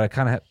 we are, but I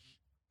kind of.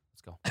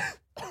 Let's go.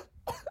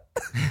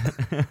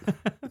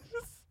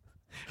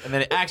 And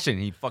then action.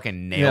 He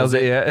fucking nails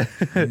it. Yeah.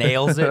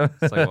 Nails it.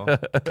 It's like, well.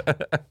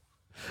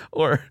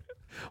 Or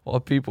while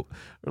people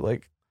are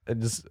like, I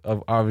just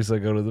obviously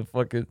go to the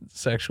fucking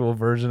sexual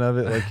version of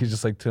it. Like he's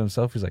just like to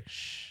himself. He's like,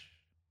 shh,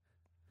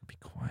 be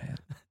quiet,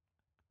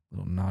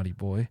 little naughty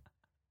boy.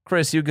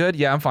 Chris, you good?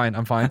 Yeah, I'm fine.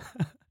 I'm fine.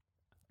 You're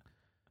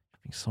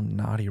being so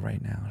naughty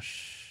right now.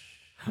 Shh.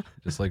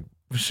 Just like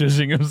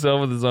shushing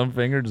himself with his own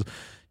finger. Just.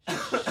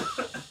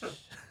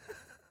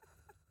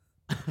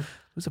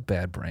 Who's a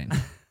bad brain?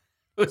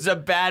 Who's a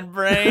bad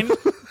brain?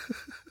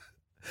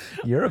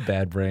 You're a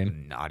bad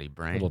brain. Naughty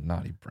brain. Little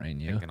naughty brain,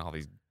 you. Thinking all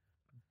these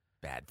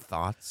bad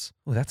thoughts.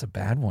 Oh, that's a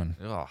bad one.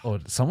 Ugh. Oh,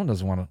 someone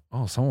doesn't want to.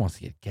 Oh, someone wants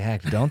to get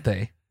gagged, don't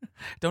they?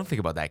 Don't think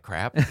about that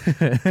crap.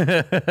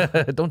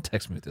 Don't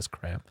text me with this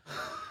crap,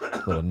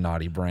 little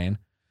naughty brain.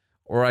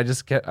 Or I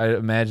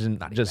imagine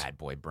Naughty just bad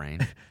boy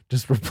brain.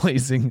 just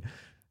replacing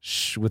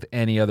shh with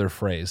any other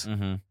phrase.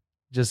 Mm-hmm.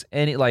 Just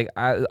any like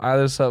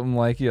either something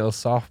like, you know,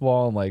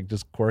 softball and like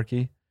just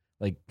quirky,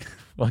 like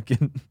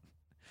fucking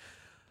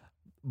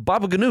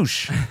Baba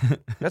Ganoush.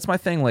 That's my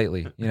thing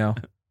lately, you know.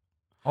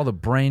 All the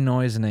brain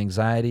noise and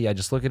anxiety, I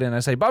just look at it and I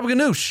say Baba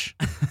Ganoush,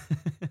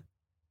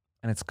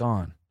 and it's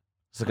gone.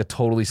 It's like a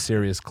totally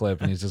serious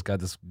clip, and he's just got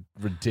this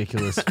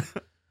ridiculous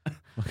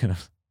looking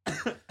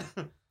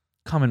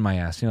come in my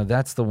ass. You know,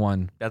 that's the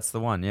one. That's the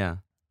one, yeah.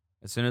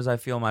 As soon as I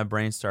feel my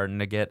brain starting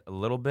to get a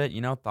little bit,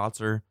 you know, thoughts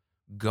are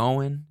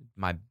going,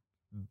 my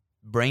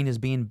brain is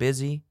being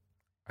busy,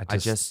 I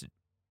just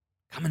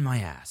come in my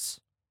ass.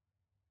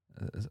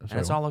 And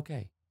it's all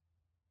okay.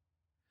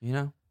 You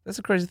know? That's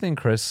a crazy thing,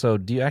 Chris. So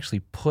do you actually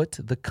put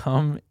the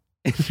cum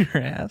in your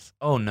ass?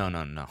 Oh, no.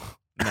 No,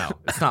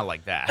 it's not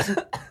like that.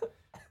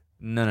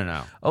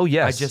 No. Oh,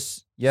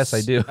 yes. Yes, I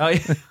do. Oh,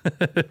 yeah.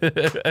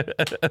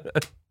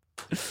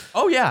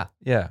 Oh, yeah.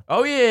 Yeah.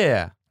 Oh,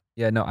 yeah.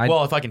 Yeah, no,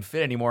 well, if I can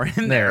fit any more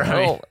in there. I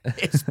mean, Oh.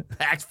 it's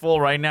packed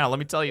full right now. Let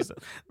me tell you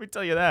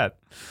that.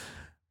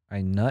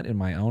 I nut in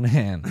my own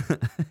hand.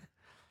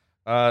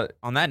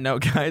 On that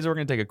note, guys, we're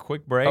going to take a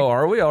quick break. Oh,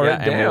 are we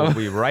already? Yeah, and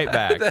we'll be right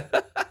back.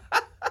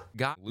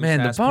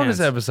 Man, the bonus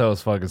episode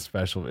was fucking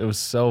special. It was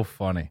so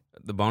funny.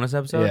 The bonus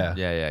episode? Yeah.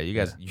 Yeah. You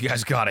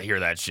guys got to hear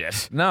that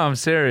shit. No, I'm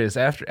serious.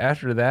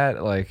 After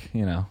that, like,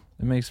 you know,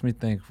 it makes me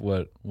think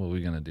what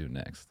we're going to do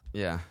next.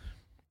 Yeah.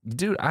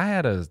 Dude, I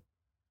had a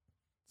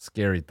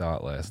scary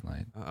thought last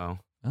night. Uh-oh.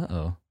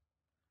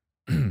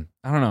 I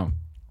don't know.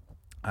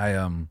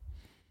 It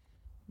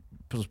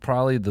was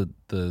probably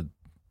the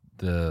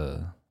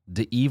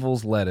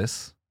Evil's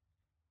lettuce.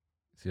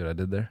 See what I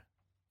did there?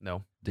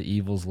 No. The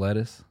Evil's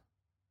lettuce.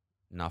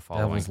 Not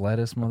following. Devil's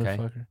lettuce,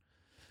 motherfucker.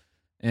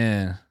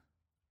 And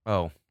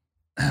oh.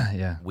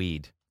 yeah.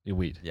 Weed.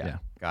 Weed. Yeah. Yeah.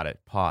 Got it.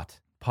 Pot.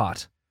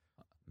 pot.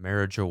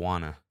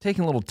 Marijuana.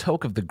 Taking a little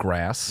toke of the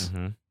grass.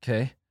 Mm-hmm.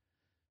 Okay.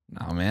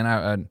 No, man,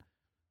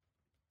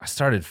 I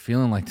started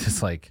feeling like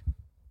this like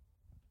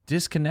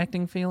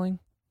disconnecting feeling.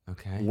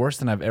 Okay. Worse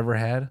than I've ever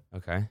had.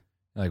 Okay.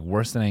 Like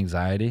worse than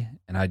anxiety.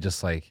 And I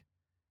just like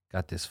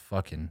got this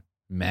fucking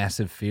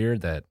massive fear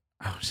that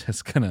I was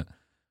just gonna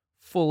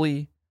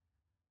fully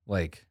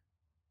like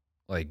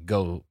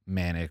go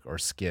manic or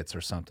skits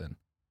or something.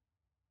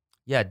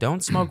 Yeah,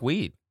 don't smoke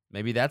weed.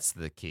 Maybe that's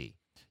the key.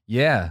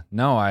 Yeah.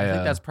 No, I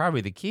think that's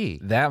probably the key.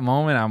 that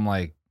moment I'm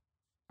like,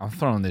 I'm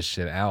throwing this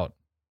shit out.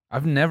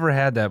 I've never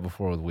had that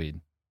before with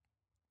weed.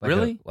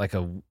 Really? Like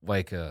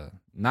a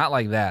not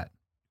like that.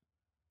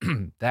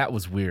 That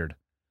was weird.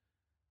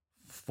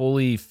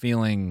 Fully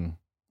feeling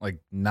like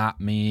not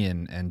me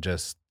and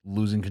just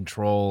losing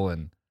control,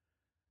 and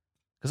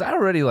because I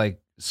already like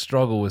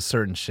struggle with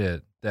certain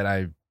shit that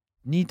I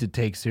need to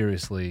take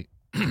seriously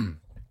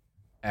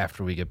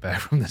after we get back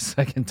from the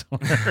second tour.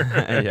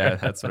 Yeah,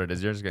 that's what it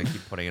is. You're just gonna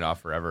keep putting it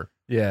off forever.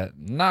 Yeah.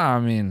 Nah, I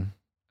mean,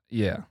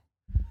 yeah.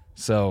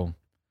 So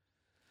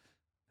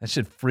that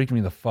shit freaked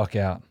me the fuck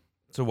out.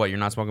 So what? You're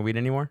not smoking weed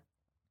anymore?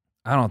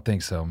 I don't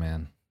think so,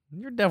 man.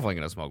 You're definitely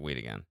gonna smoke weed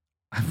again.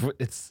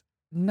 It's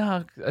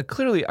no, I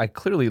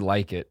clearly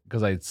like it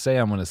because I say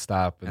I'm gonna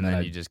stop And then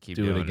I you just keep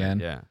do it doing again.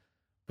 Yeah.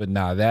 But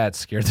nah, that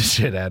scared the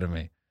shit out of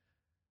me.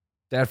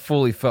 That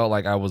fully felt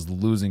like I was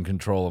losing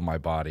control of my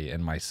body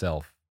and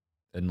myself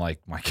and like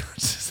my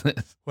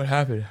consciousness. What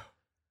happened?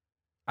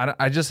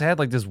 I just had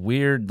like this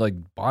weird like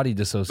body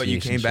dissociation. But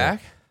you came shit.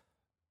 back?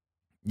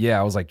 Yeah,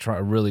 I was like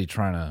really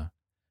trying to,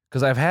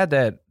 because I've had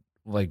that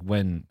like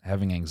when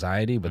having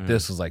anxiety, but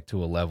this was like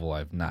to a level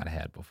I've not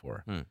had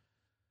before.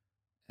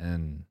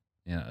 And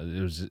you know,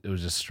 it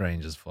was just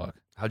strange as fuck.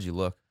 How'd you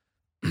look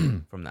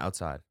from the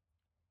outside?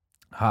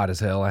 Hot as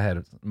hell. I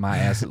had my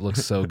ass. It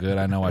looks so good.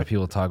 I know why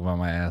people talk about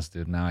my ass,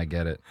 dude. Now I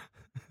get it.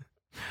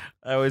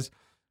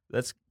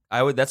 That's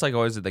like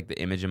always like the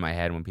image in my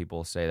head when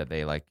people say that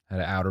they like Had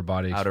an outer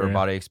body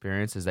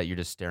experience. is that you're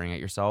just staring at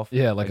yourself.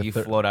 Yeah, like you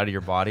float out of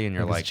your body and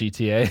you're like it's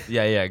GTA.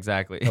 yeah,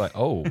 exactly. You're like,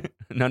 oh,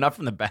 no, not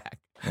from the back.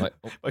 like,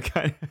 oh. What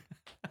kind?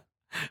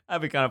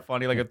 That'd be kind of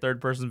funny, like a third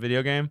person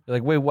video game. You're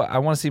like, wait, what? I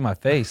want to see my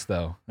face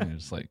though. And you're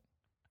just like,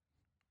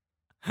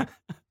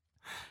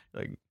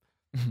 like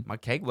my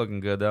cake looking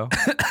good though.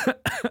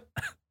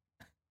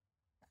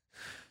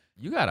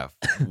 You got a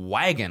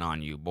wagon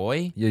on you,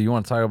 boy. yeah, you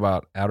want to talk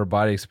about outer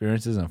body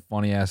experiences and a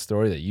funny ass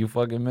story that you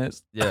fucking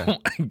missed? Yeah. Oh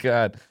my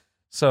god.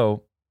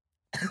 So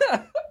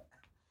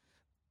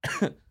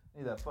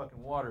need that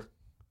fucking water.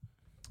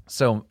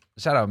 So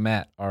shout out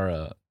Matt,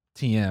 our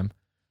TM.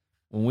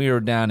 When we were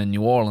down in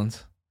New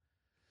Orleans,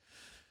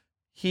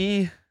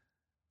 did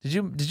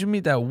you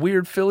meet that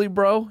weird Philly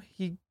bro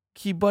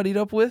he buddied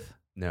up with?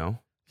 No.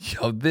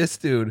 Yo, this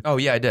dude. Oh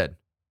yeah, I did.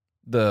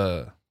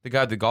 The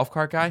guy, the golf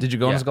cart guy. Did you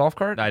go in his golf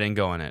cart? I didn't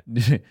go in it.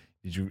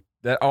 Did you?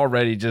 That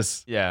already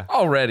just. Yeah.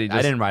 Already just.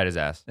 I didn't ride his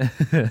ass.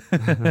 Did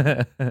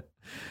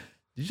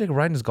you take a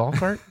ride in his golf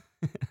cart?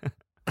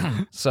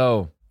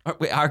 So.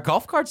 Wait, are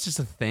golf carts just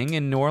a thing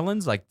in New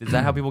Orleans? Like, is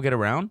that how people get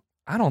around?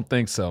 I don't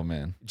think so,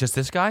 man. Just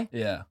this guy?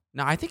 Yeah.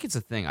 No, I think it's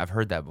a thing. I've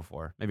heard that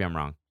before. Maybe I'm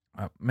wrong.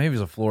 Maybe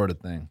it's a Florida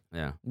thing.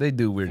 Yeah. They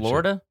do weird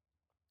Florida?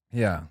 shit.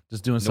 Yeah.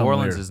 Just doing New something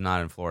Orleans weird. is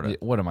not in Florida. Yeah,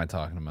 what am I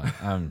talking about?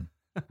 I'm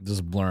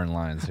just blurring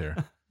lines here.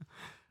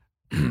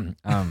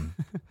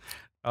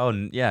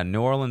 Yeah,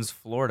 New Orleans,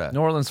 Florida. New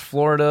Orleans,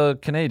 Florida,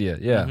 Canada.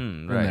 Yeah. Mhm,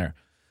 in right. there.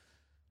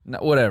 No,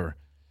 whatever.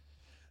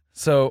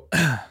 So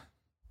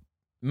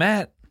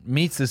Matt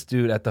meets this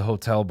dude at the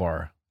hotel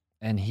bar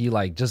and he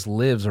like just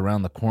lives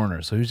around the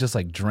corner. So he was just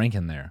like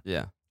drinking there.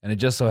 Yeah. And it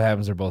just so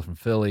happens they're both from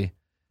Philly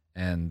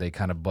and they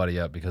kind of buddy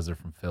up because they're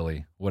from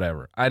Philly.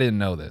 Whatever. I didn't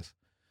know this.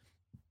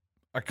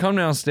 I come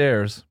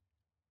downstairs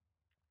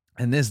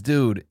and this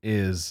dude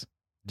is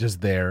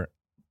just there.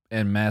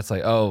 And Matt's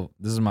like, oh,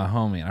 this is my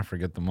homie. And I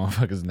forget the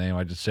motherfucker's name.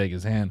 I just shake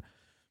his hand.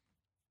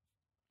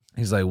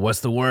 He's like, what's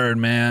the word,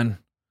 man?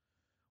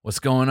 What's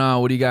going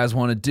on? What do you guys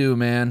want to do,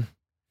 man?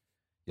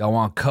 Y'all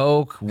want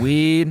coke,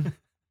 weed?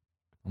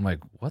 I'm like,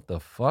 what the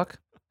fuck?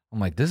 I'm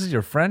like, this is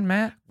your friend,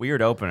 Matt?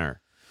 Weird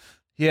opener.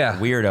 Yeah.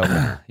 Weird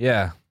opener.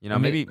 Yeah. You know, I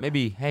mean-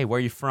 maybe, hey, where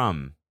are you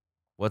from?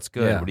 What's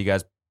good? Yeah. What do you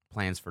guys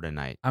plans for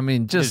tonight? I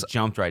mean, Just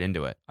jumped right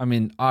into it. I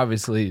mean,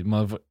 obviously,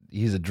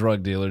 he's a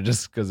drug dealer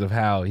just because of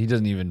how he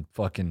doesn't even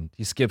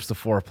he skips the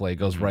foreplay,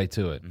 goes right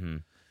to it. Mm-hmm.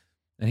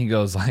 And he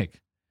goes like,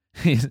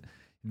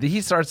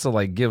 he starts to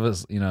like give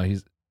us, you know,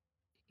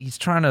 he's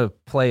trying to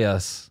play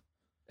us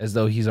as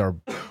though he's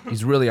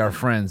really our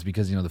friends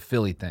because, you know, the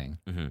Philly thing.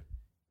 Mm-hmm.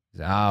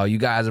 He's like, oh, you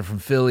guys are from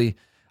Philly.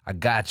 I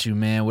got you,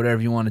 man.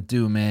 Whatever you want to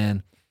do,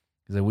 man.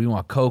 He's like, we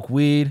want coke,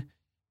 weed.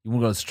 You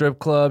want to go to the strip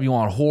club? You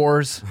want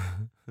whores?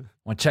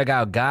 Want to check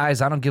out guys?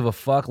 I don't give a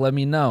fuck. Let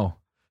me know.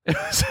 It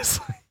was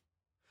just like,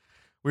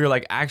 We were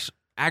like,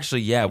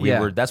 actually, yeah, Yeah.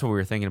 were. That's what we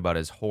were thinking about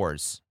is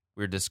whores.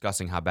 We were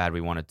discussing how bad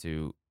we wanted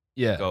to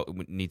yeah,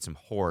 we need some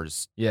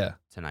whores yeah.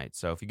 tonight.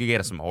 So if you could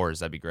get us some whores,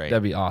 that'd be great.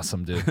 That'd be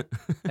awesome, dude.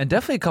 And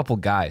definitely a couple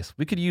guys.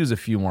 We could use a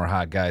few more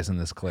hot guys in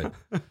this clip.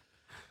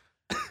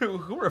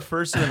 Who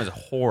refers to them as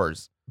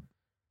whores?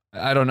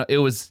 I don't know. It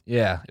was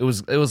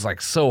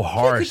like so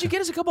harsh. Could you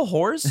get us a couple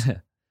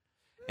whores?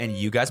 And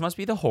you guys must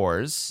be the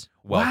whores.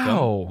 Welcome.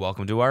 Wow.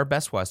 Welcome to our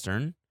Best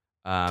Western.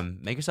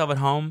 Make yourself at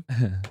home.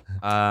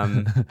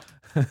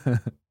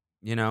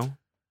 You know.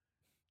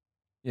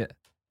 Yeah.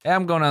 Hey,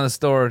 I'm going down the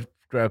store,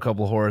 grab a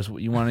couple of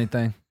whores. You want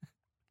anything?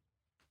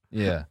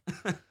 Yeah.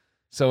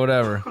 So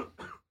whatever.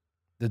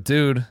 The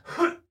dude,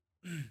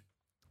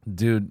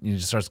 he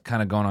just starts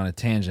kind of going on a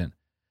tangent,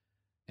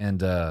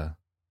 and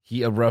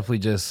he abruptly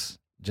just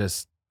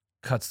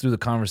cuts through the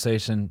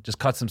conversation, just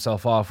cuts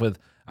himself off with,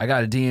 "I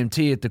got a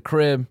DMT at the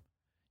crib.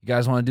 You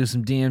guys want to do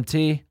some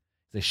DMT?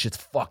 This shit's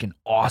fucking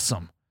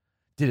awesome.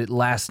 Did it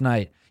last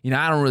night. You know,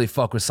 I don't really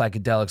fuck with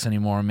psychedelics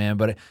anymore, man,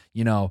 but,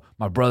 you know,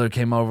 my brother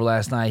came over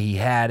last night. He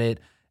had it,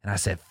 and I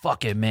said,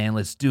 fuck it, man,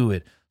 let's do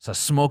it. So I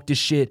smoked this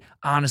shit.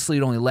 Honestly,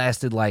 it only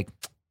lasted like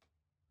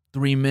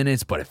 3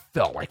 minutes, but it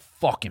felt like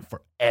fucking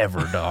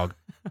forever, dog."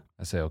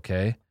 I say,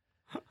 okay.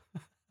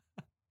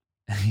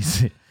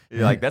 And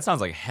You're like, that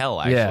sounds like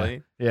hell,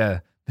 actually.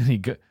 Yeah.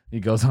 Then he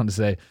goes on to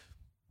say,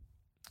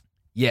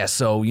 yeah,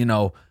 so, you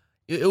know,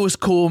 it was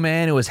cool,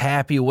 man. It was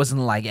happy. It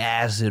wasn't like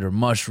acid or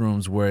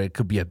mushrooms where it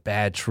could be a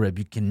bad trip.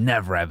 You can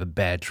never have a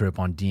bad trip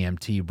on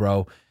DMT,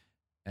 bro.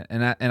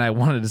 And I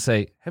wanted to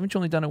say, haven't you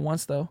only done it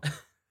once, though?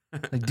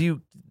 Like,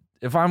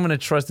 if I'm going to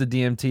trust the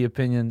DMT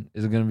opinion,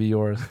 is it going to be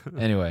yours?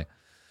 Anyway.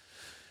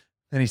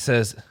 Then he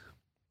says,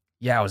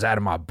 yeah, I was out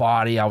of my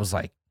body. I was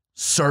like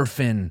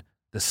surfing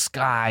the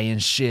sky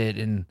and shit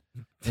and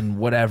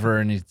whatever.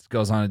 And he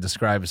goes on to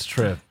describe his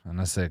trip.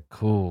 And I said,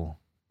 cool.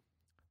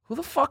 Who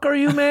the fuck are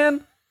you,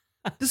 man?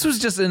 This was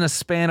just in a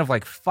span of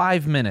like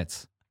 5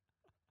 minutes.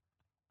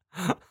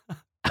 I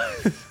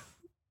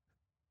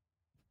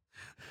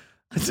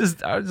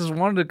just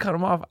wanted to cut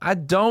him off. I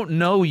don't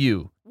know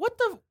you. What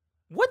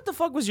the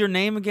fuck was your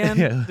name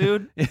again,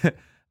 dude? Yeah.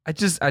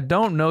 I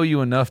don't know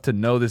you enough to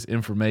know this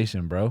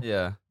information, bro.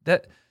 Yeah.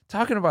 That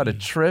talking about a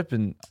trip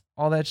and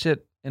all that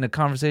shit in a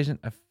conversation,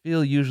 I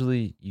feel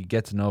usually you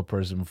get to know a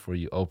person before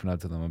you open up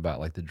to them about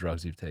like the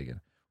drugs you've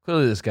taken.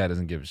 Clearly this guy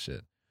doesn't give a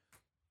shit.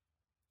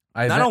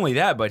 Not only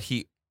that, but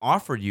he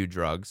offered you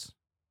drugs,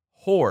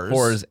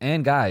 whores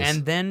and guys.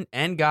 And then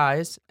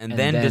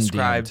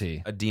described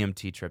DMT. a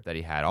DMT trip that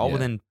he had, all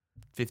within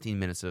 15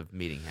 minutes of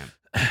meeting him.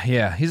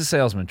 Yeah, he's a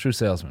salesman, true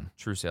salesman.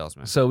 True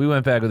salesman. So we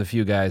went back with a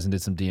few guys and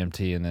did some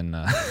DMT, and then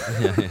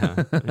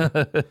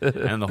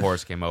and the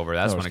horse came over.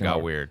 That's when it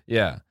got weird.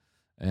 Yeah,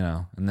 you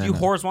know. And then, do you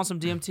whores want some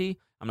DMT?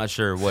 I'm not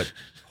sure what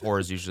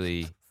whores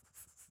usually.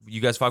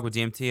 You guys fuck with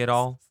DMT at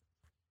all?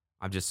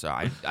 I'm just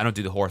I don't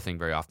do the whore thing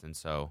very often,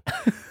 so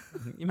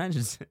you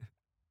imagine.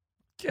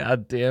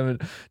 God damn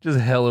it, just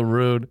hella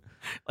rude.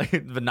 Like,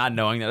 but not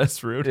knowing that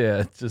it's rude.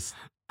 Yeah, just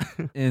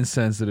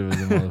insensitive as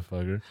a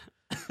motherfucker.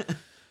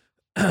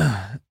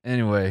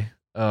 Anyway,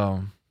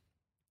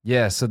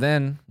 yeah, so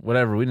then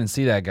whatever, we didn't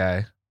see that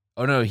guy.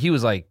 Oh no, he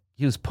was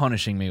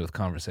punishing me with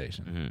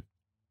conversation. Mm-hmm.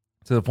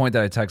 To the point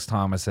that I text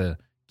Tom, I said,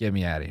 "Get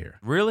me out of here."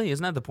 Really?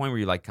 Isn't that the point where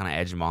you like kind of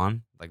edge him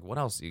on? Like, what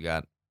else you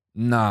got?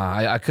 Nah,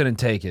 I couldn't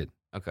take it.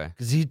 Okay.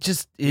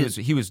 Because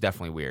he was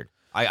definitely weird.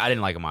 I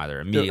didn't like him either.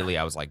 Immediately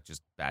I was like,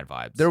 just bad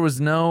vibes.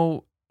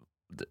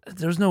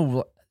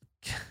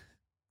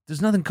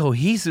 There's nothing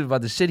cohesive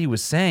about the shit he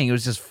was saying. It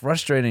was just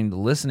frustrating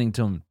listening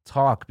to him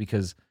talk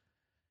because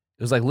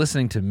it was like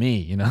listening to me,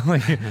 you know,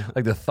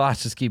 like the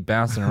thoughts just keep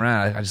bouncing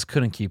around. I just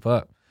couldn't keep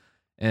up.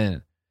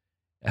 And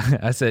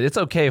I said, it's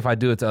okay if I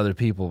do it to other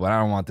people, but I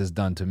don't want this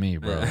done to me,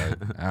 bro.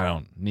 Like, I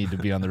don't need to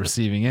be on the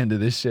receiving end of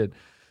this shit.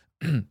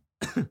 And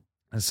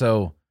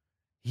so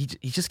he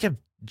just kept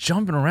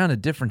jumping around to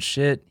different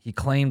shit. He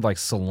claimed like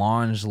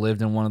Solange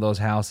lived in one of those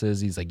houses.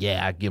 He's like,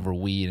 yeah, I give her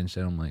weed and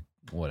shit. I'm like,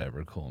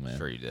 whatever, cool, man.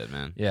 Sure you did,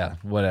 man. Yeah,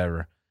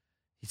 whatever.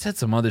 He said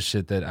some other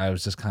shit that I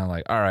was just kind of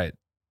like, all right,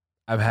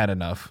 I've had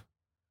enough.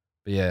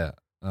 But yeah,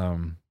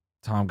 Tom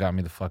got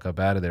me the fuck up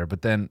out of there.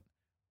 But then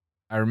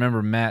I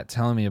remember Matt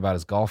telling me about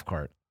his golf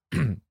cart.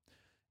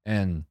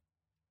 And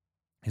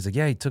he's like,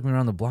 yeah, he took me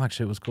around the block.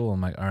 Shit was cool.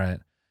 I'm like, all right.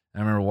 I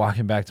remember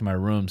walking back to my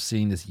room,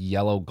 seeing this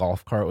yellow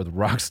golf cart with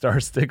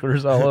Rockstar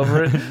stickers all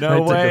over it.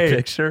 No way. I took a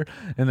picture,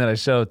 and then I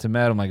showed it to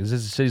Matt. I'm like, is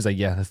this shit? He's like,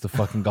 yeah, that's the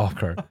fucking golf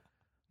cart.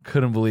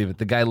 Couldn't believe it.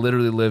 The guy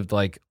literally lived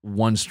like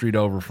one street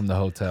over from the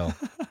hotel.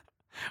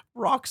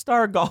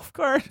 Rockstar golf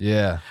cart?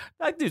 Yeah.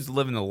 That dude's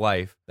living the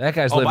life. That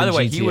guy's living by the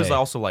way, GTA. he was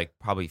also like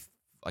probably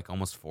like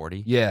almost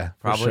 40. Yeah,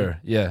 probably. For sure.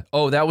 Yeah.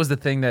 Oh, that was the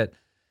thing that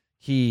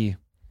he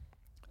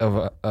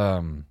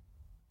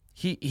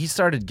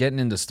started getting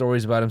into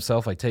stories about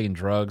himself, like taking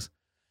drugs.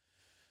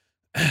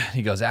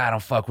 He goes, I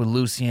don't fuck with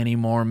Lucy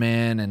anymore,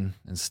 man.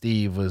 And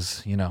Steve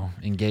was, you know,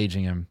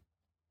 engaging him,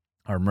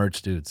 our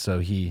merch dude. So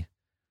he,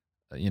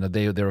 you know,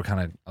 they were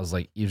kind of, I was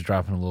like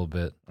eavesdropping a little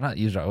bit. Not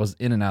eavesdropping, I was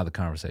in and out of the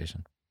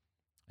conversation.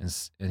 And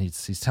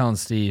he's telling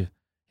Steve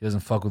he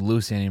doesn't fuck with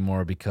Lucy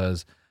anymore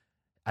because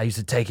I used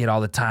to take it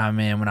all the time,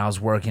 man, when I was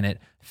working at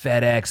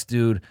FedEx,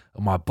 dude.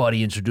 My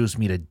buddy introduced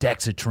me to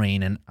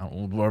Dexatrine and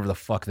whatever the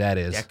fuck that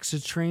is.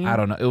 Dexatrine? I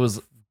don't know. It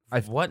was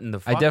What in the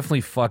fuck? I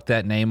definitely fucked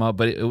that name up,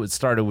 but it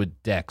started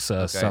with Dex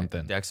something.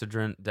 Dexa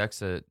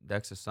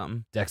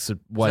something. Dex Is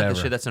whatever. that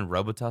the shit that's in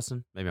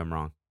Robitussin? Maybe I'm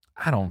wrong.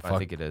 I don't I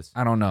think it is.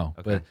 I don't know.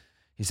 Okay. But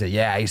he said,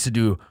 yeah,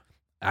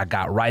 I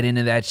got right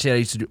into that shit. I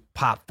used to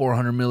pop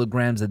 400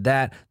 milligrams of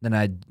that. Then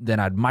I'd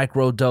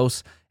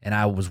microdose, and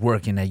I was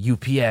working at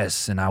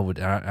UPS, and I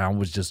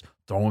was just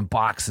throwing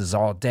boxes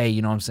all day,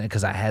 you know what I'm saying?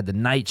 Because I had the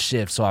night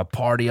shift, so I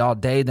party all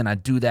day. Then I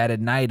do that at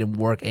night and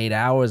work 8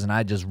 hours, and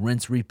I just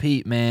rinse,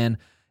 repeat, man.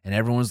 And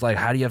everyone's like,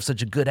 how do you have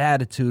such a good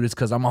attitude? It's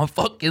because I'm on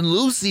fucking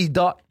Lucy,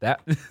 dog. That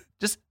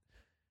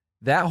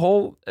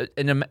whole,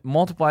 and then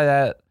multiply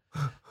that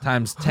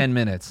times 10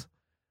 minutes.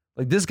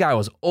 Like, this guy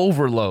was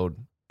overload.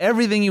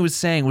 Everything he was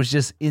saying was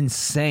just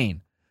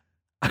insane.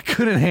 I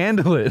couldn't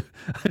handle it.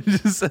 I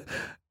just.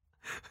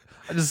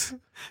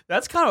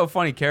 That's kind of a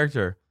funny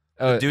character.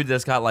 Dude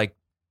that's got like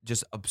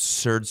just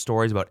absurd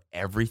stories about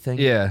everything.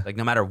 Yeah. Like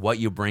no matter what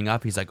you bring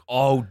up, he's like,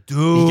 oh,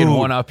 dude. He can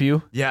one-up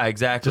you. Yeah,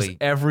 exactly. Just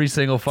every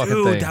single fucking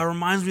Dude, thing. that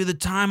reminds me of the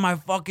time I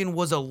fucking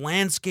was a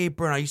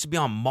landscaper and I used to be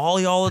on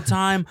Molly all the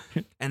time.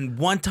 And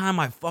one time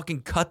I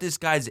fucking cut this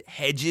guy's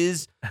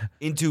hedges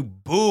into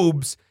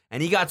boobs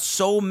and he got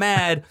so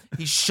mad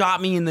he shot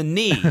me in the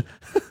knee.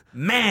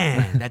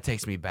 Man, that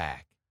takes me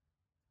back.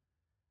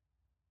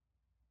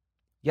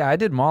 Yeah, I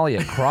did Molly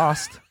at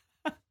Crossed.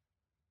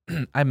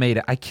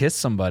 I kissed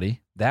somebody.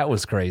 That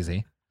was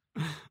crazy.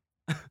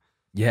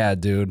 Yeah,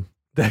 dude.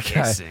 That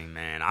guy. Kissing,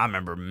 man. I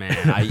remember,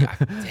 man.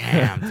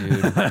 Damn,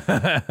 dude.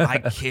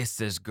 I kissed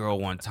this girl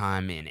one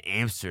time in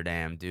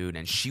Amsterdam, dude,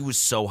 and she was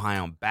so high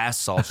on bath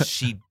salts,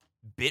 she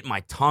bit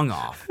my tongue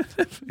off.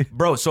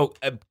 Bro, so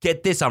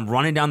get this. I'm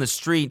running down the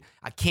street.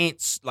 I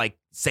can't,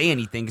 say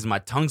anything because my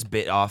tongue's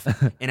bit off,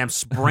 and I'm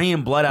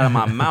spraying blood out of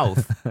my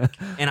mouth,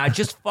 and I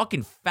just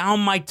fucking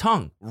found my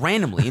tongue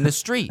randomly in the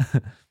street.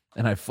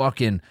 And I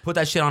fucking put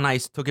that shit on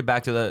ice, took it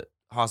back to the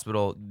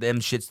hospital. Them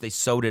shits, they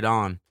sewed it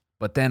on.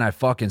 But then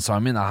so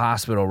I'm in the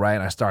hospital, right?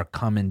 And I start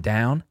coming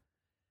down,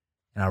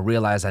 and I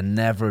realize I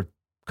never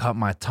cut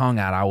my tongue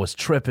out. I was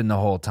tripping the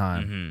whole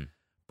time. Mm-hmm.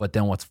 But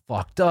then what's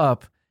fucked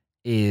up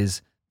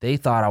is they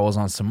thought I was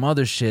on some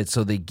other shit,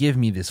 so they give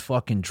me this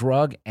fucking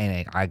drug,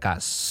 and I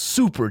got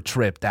super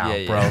tripped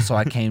out, bro. So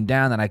I came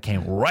down, and I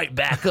came right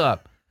back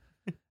up.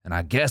 And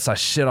I guess I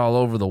shit all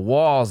over the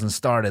walls and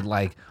started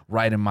like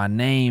writing my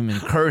name in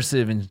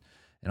cursive and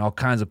all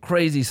kinds of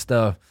crazy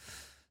stuff.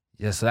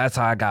 Yeah, so that's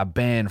how I got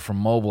banned from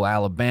Mobile,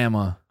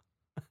 Alabama.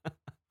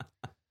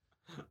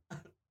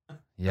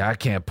 Yeah, I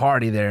can't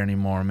party there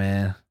anymore,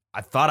 man. I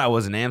thought I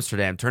was in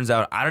Amsterdam. Turns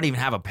out I don't even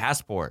have a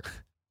passport.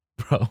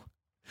 Bro,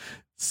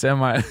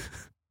 semi-related.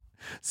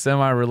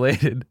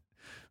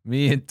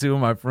 Me and two of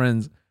my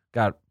friends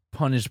got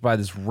punished by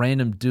this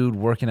random dude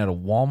working at a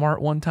Walmart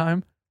one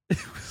time.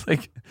 It was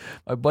like,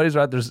 my buddies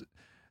were out there.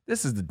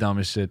 This is the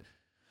dumbest shit.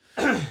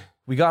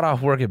 We got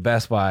off work at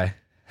Best Buy.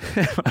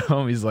 My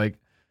homie's like,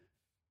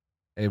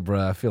 hey,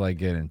 bro, I feel like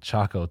getting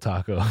Choco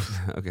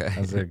Tacos. Okay. I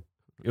was like,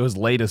 it was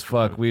late as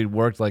fuck. We had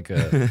worked like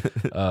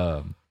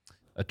a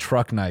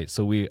truck night.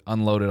 So we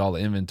unloaded all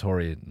the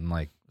inventory and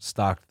like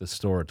stocked the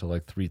store till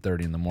like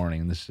 3:30 in the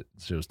morning. And this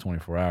shit was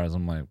 24 hours.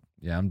 I'm like,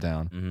 yeah, I'm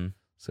down. Mm-hmm.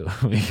 So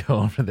we go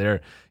over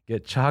there,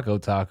 get Choco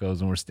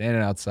Tacos, and we're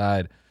standing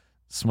outside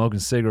smoking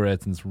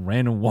cigarettes, and this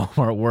random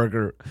Walmart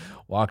worker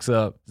walks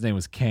up. His name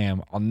was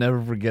Cam. I'll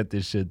never forget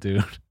this shit,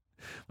 dude.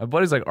 My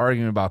buddy's like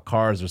arguing about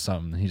cars or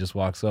something. He just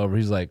walks over.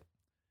 He's like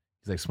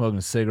smoking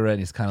a cigarette, and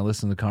he's kind of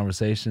listening to the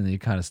conversation, and he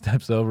kind of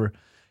steps over.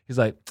 He's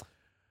like,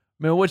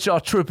 man, what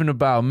y'all tripping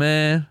about,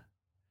 man?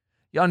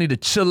 Y'all need to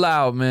chill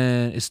out,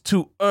 man. It's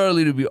too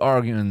early to be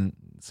arguing.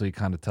 So he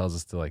kind of tells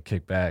us to like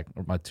kick back,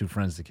 or my two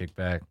friends to kick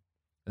back.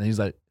 And he's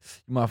like,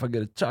 you mind if I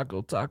get a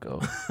Choco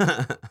Taco?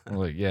 I'm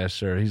like, yeah,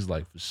 sure. He's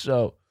like, for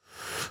sure.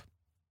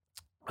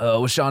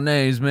 What's y'all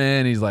names,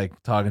 man? He's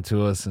like talking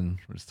to us, and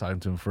we're just talking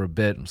to him for a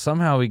bit. And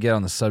somehow we get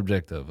on the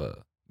subject of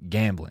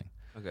gambling.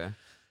 Okay. And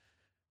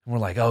we're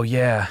like, oh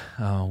yeah,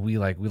 we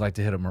like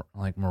to hit a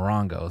like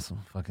Morongo,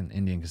 some fucking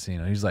Indian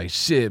casino. He's like,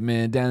 shit,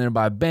 man, down there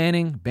by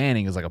Banning.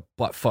 Banning is like a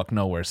butt fuck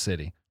nowhere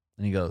city.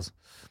 And he goes,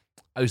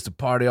 I used to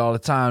party all the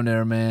time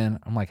there, man.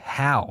 I'm like,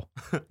 how?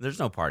 There's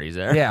no parties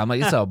there. Yeah, I'm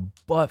like, it's a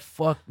butt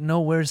fuck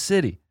nowhere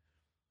city.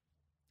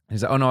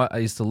 He's like, oh no, I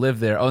used to live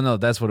there. Oh no,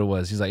 that's what it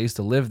was. He's like, I used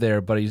to live there,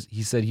 but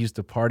he said he used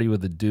to party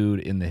with a dude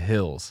in the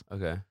hills.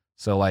 Okay.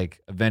 So like,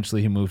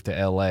 eventually he moved to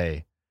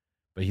L.A.,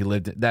 but he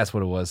lived. That's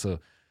what it was. So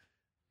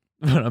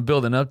what I'm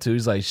building up to,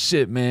 he's like,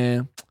 shit,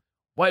 man,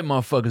 white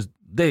motherfuckers,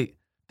 they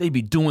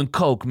be doing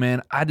coke,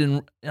 man. I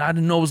didn't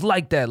know it was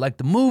like that. Like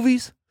the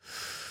movies.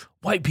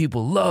 White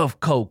people love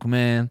coke,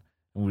 man.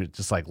 And we were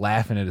just like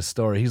laughing at his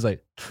story. He's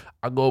like,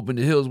 I go up in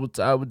the hills one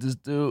time with this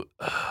dude.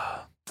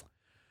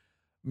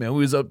 Man, we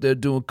was up there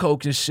doing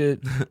coke and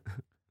shit.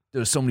 There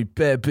was so many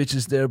bad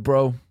bitches there,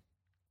 bro.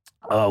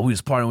 We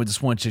was partying with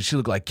this one chick. She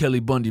looked like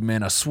Kelly Bundy,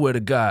 man. I swear to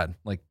God.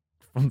 Like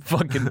from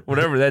fucking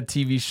whatever that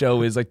TV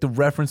show is. Like the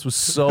reference was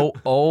so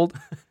old.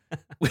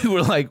 We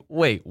were like,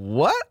 wait,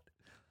 what?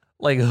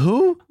 Like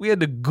who? We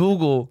had to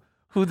Google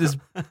who this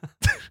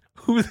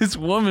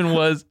woman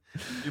was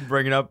You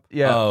bring it up?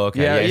 Yeah. Oh,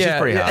 okay. Yeah,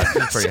 she's pretty hot.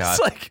 She's pretty It's hot.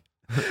 like,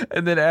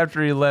 and then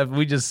after he left,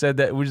 we just said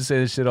that. We just say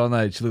this shit all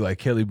night. She looked like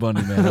Kelly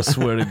Bundy, man. I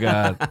swear to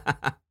God.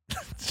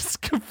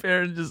 Just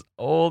comparing just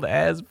old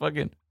ass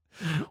fucking.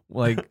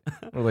 Like,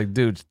 we're like,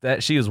 dude,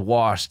 that she was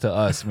washed to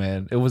us,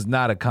 man. It was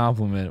not a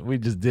compliment. We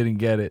just didn't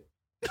get it.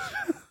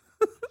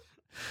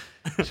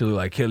 She looked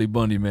like Kelly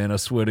Bundy, man. I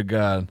swear to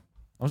God.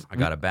 I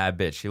got a bad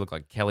bitch. She looked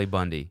like Kelly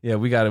Bundy. Yeah,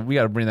 we gotta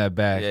bring that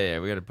back. Yeah,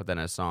 we got to put that in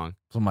a song.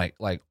 Some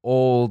like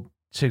old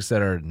chicks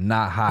that are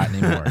not hot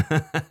anymore.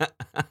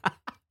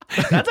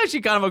 That's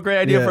actually kind of a great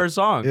idea Yeah. for a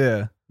song.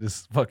 Yeah,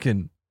 this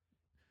fucking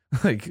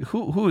like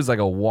who is like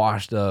a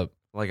washed up.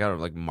 Like I don't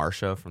like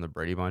Marsha from the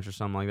Brady Bunch or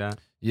something like that.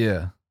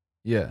 Yeah,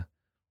 yeah.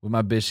 With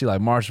my bitch, she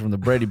like Marsha from the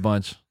Brady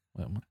Bunch.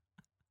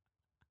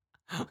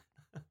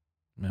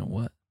 Man,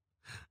 what?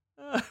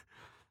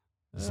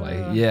 It's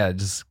like, yeah,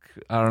 just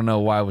I don't know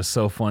why it was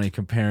so funny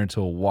comparing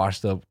to a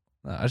washed up.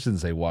 I shouldn't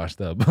say washed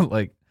up, but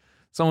like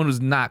someone who's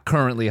not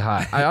currently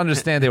hot. I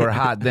understand they were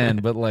hot then,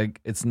 but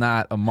like it's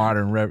not a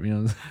modern rep. You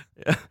know,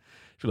 Yeah.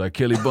 she's like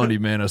Kelly Bundy,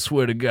 man. I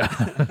swear to God.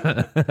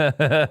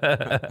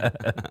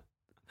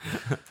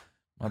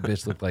 My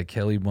bitch looked like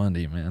Kelly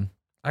Bundy, man.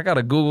 I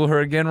gotta Google her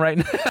again right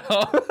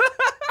now.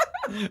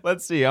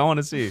 Let's see. I want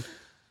to see.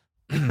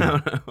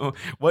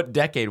 What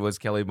decade was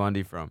Kelly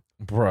Bundy from?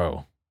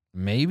 Bro,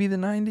 maybe the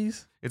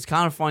 90s? It's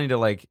kind of funny to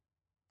like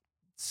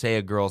say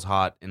a girl's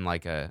hot in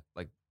like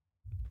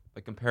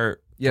compare.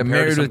 Yeah, compare to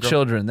Married some with girl-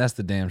 Children. That's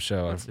the damn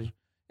show. Let's see.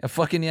 Yeah,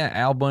 fucking yeah,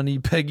 Al Bundy,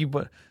 Peggy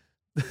Bundy.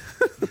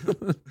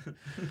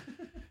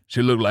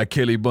 She looked like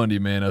Kelly Bundy,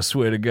 man. I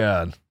swear to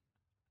God.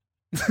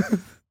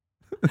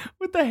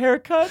 With the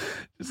haircut.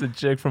 Just a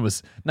chick from a.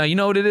 Now you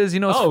know what it is. You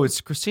know. Oh, it's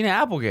Christina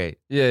Applegate.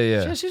 yeah,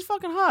 yeah. Yeah, she's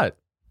fucking hot.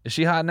 Is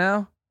she hot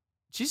now?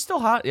 She's still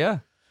hot. Yeah,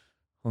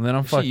 Well, then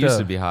I'm she fucked used up.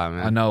 to be hot,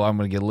 man. I know I'm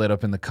gonna get lit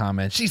up in the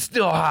comments. She's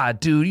still hot,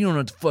 dude. You don't know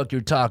what the fuck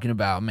you're talking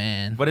about,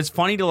 man. But it's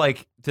funny to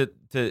like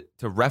to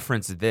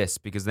reference this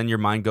because then your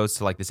mind goes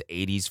to like this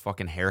 80s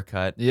fucking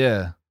haircut.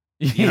 Yeah.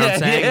 You know what I'm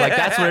saying? Like,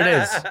 that's what it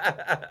is.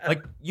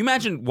 Like, you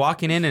imagine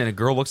walking in and a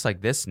girl looks like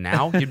this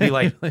now? You'd be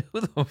like, who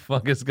the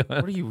fuck is going?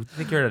 what do you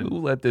think you're at? Who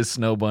let this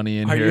snow bunny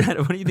in Are here? you at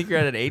what do you think you're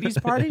at an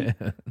 80s party?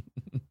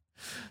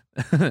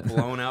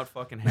 Blown out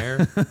fucking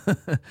hair.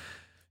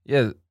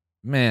 Yeah,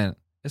 man,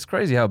 it's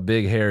crazy how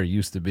big hair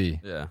used to be.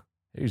 Yeah.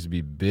 It used to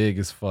be big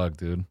as fuck,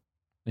 dude.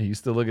 Hey, you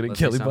still looking at Let's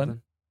see Kelly Bundy?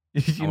 something. I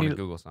you, want need to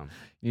Google something.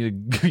 you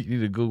need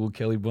to Google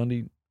Kelly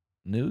Bundy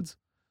nudes.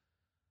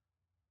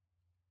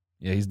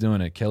 Yeah, he's doing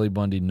it. Kelly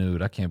Bundy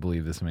nude. I can't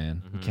believe this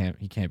man. Mhm.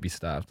 He can't be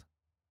stopped.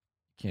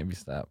 Can't be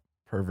stopped.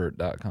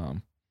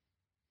 Pervert.com.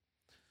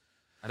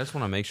 I just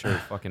want to make sure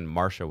fucking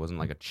Marsha wasn't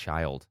like a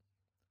child.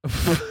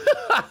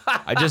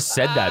 I just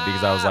said that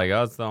because I was like,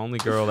 oh, it's the only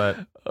girl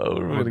that Oh,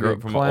 we're from a gonna girl-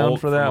 get from clowned an old,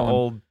 for that from an one.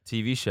 old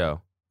TV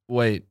show.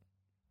 Wait.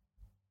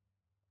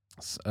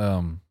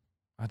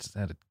 I just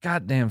had a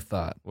goddamn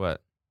thought,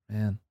 What?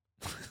 man.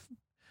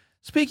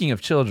 Speaking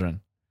of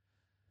children,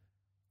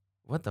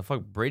 What the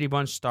fuck? Brady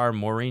Bunch star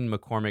Maureen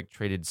McCormick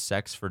traded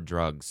sex for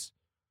drugs.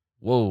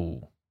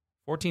 whoa.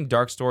 14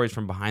 dark stories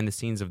from behind the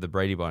scenes of the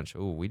Brady Bunch.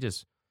 Ooh, we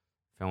just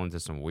fell into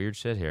some weird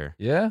shit here.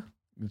 Yeah?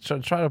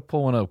 Try to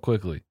pull one up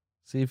quickly.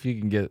 See if you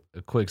can get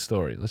a quick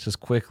story. Let's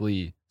just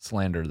quickly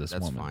slander this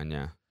That's woman. fine,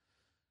 yeah.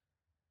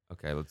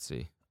 Okay, let's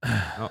see.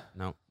 Oh,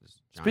 no. This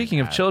giant Speaking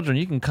of ad. children,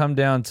 you can come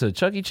down to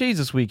Chuck E. Cheese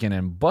this weekend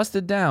and bust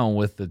it down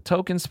with the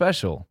token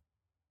special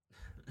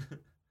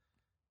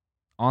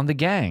on the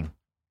gang.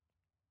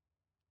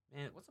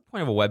 Man, what's the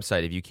point of a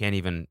website if you can't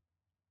even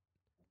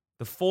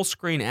the full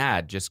screen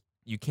ad just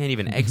you can't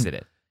even exit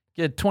it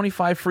Get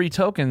 25 free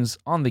tokens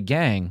on the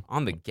gang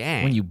on the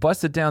gang when you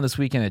bust it down this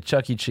weekend at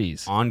Chuck E.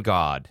 Cheese. on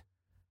God.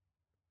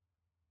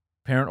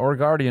 Parent or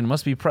guardian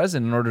must be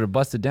present in order to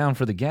bust it down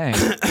for the gang.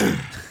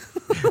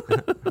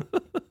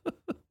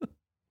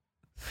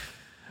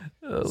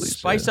 Holy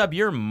Spice shit. up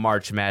your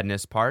March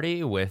Madness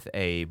party with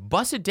a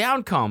bust it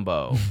down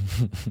combo.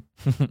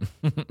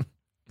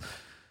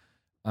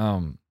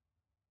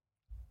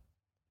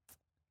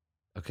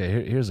 Okay,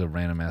 here's a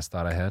random ass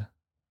thought I had.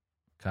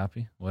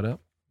 Copy. What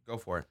up? Go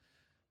for it.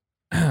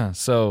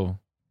 So,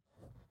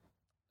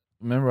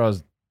 remember I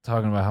was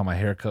talking about how my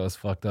haircut was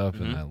fucked up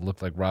and Mhm. I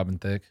looked like Robin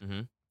Thicke?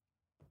 Mhm.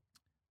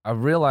 I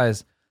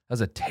realized that's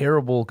a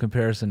terrible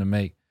comparison to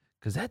make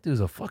because that dude's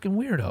a fucking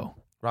weirdo.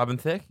 Robin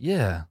Thicke?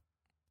 Yeah.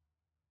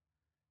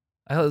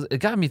 It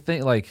got me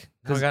thinking, like,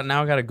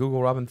 Now I got to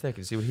Google Robin Thicke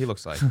and see what he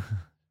looks like.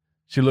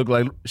 she looked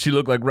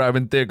like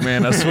Robin Thicke,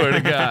 man. I swear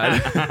to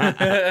God.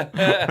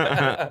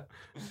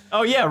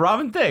 Oh yeah,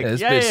 Robin Thicke. Yeah,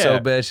 this yeah, bitch yeah. so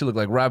bad. She looked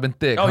like Robin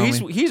Thicke. Oh,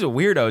 homie. he's a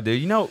weirdo,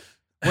 dude. You know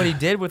what he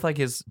did with like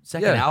his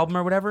second Yeah. album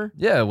or whatever?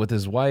 Yeah, with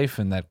his wife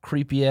and that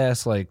creepy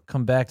ass, like,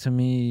 come back to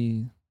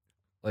me.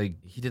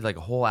 Like, He did like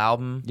a whole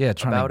album yeah,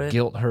 trying about to it.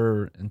 guilt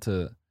her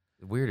into.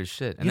 Weird as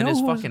shit. And You then know his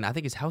who was- fucking I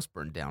think his house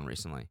burned down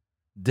recently.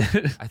 you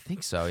I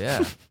think so,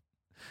 yeah.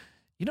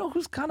 know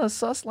who's kind of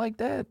sus like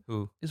that?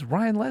 Who? Is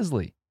Ryan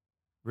Leslie.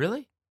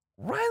 Really?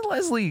 Ryan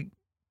Leslie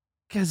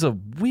has a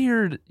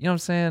weird, you know what I'm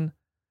saying?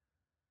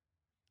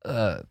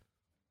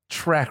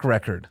 track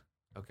record.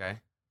 Okay.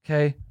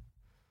 Okay,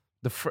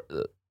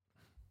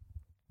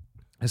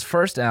 his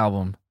first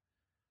album,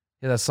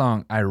 he had that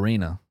song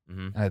Irina.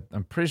 Mm-hmm.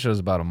 I'm pretty sure it was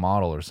about a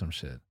model or some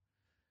shit.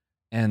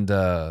 And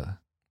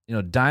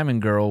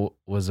Diamond Girl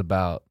was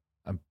about.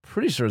 I'm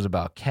pretty sure it was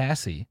about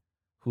Cassie,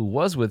 who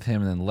was with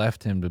him and then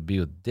left him to be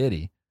with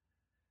Diddy.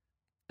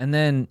 And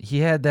then he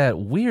had that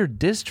weird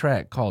diss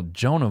track called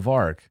Joan of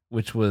Arc,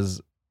 which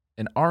was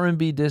an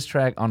R&B diss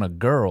track on a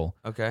girl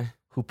Okay.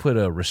 who put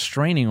a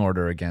restraining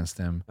order against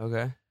him.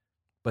 Okay.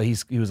 But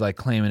he was like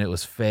claiming it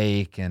was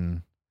fake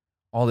and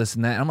all this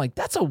and that. And I'm like,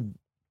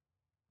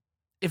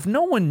 if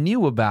no one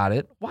knew about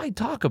it, why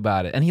talk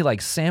about it? And he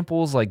like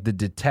samples like the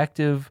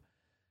detective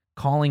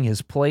calling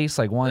his place,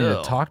 like wanting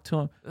to talk to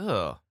him.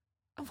 Ugh.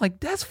 I'm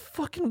like, that's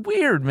fucking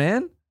weird,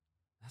 man.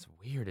 That's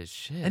weird as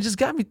shit. It just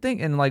got me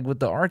thinking, like with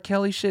the R.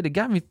 Kelly shit, it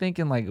got me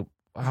thinking like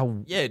how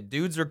yeah,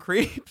 dudes are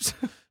creeps.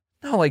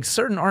 no, like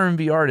certain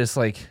R&B artists,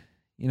 like,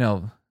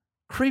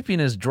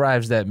 creepiness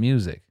drives that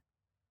music.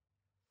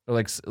 Or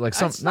like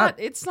some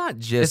it's not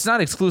just it's not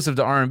exclusive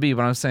to R&B,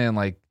 but I'm saying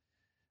like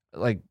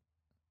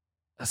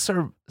a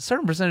certain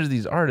percentage of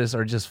these artists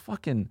are just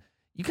fucking.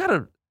 You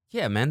gotta.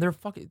 Yeah, man, they're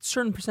fucking.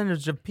 Certain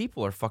percentage of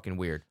people are fucking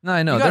weird. No,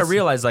 I know. You gotta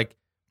realize, like,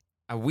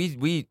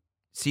 we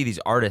see these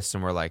artists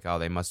and we're like, oh,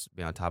 they must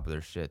be on top of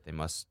their shit. They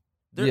must.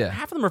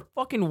 Half of them are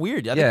fucking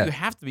weird. I think you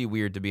have to be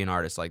weird to be an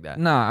artist like that.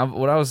 No,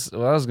 what I was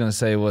gonna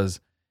say was,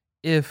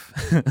 if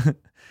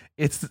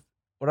it's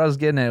what I was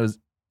getting at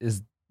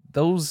is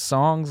those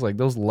songs, like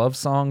those love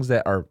songs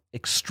that are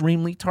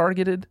extremely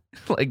targeted,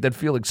 like that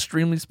feel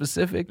extremely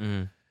specific.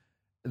 Mm.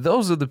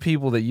 Those are the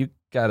people that you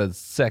gotta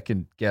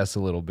second guess a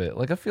little bit.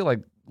 Like I feel like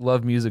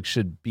love music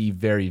should be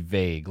very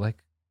vague, like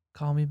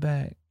call me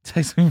back,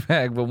 text me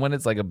back. But when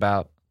it's like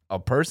about a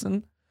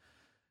person,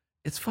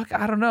 it's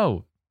I don't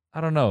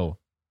know.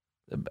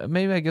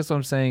 Maybe I guess what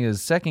I'm saying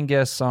is second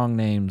guess song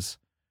names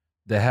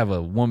that have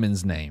a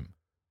woman's name.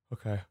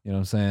 Okay. You know what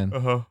I'm saying?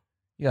 Uh-huh.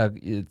 Yeah,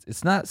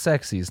 it's not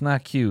sexy, it's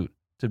not cute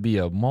to be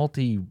a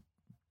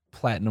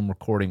multi-platinum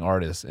recording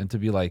artist and to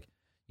be like,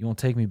 you won't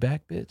take me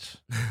back, bitch?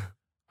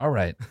 All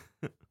right,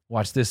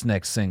 watch this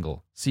next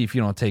single. See if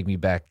you don't take me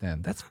back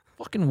then. That's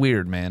fucking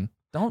weird, man.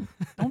 Don't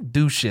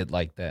do shit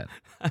like that.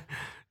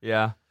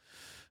 Yeah.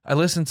 I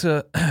listened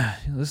to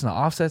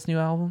Offset's new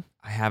album.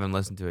 I haven't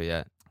listened to it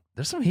yet.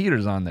 There's some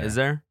heaters on there. Is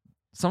there?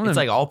 Some of It's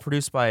them, like all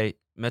produced by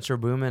Metro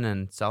Boomin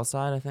and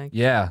Southside, I think.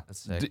 yeah. That's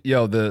sick.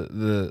 Yo,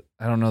 the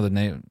I don't know the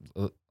name.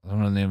 I don't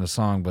know the name of the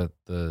song, but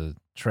the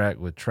track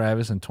with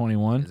Travis and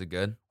 21. Is it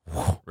good?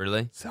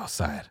 Really?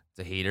 Southside. It's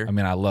a heater. I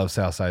mean, I love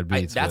Southside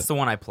beats. That's but the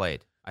one I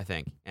played, I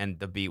think, and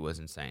the beat was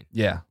insane.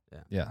 yeah.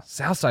 Yeah.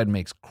 Southside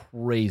makes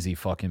crazy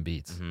fucking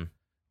beats. Mm-hmm.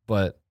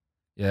 But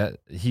yeah,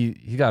 he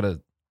got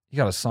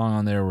a song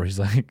on there where he's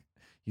like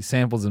he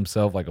samples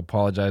himself like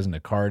apologizing to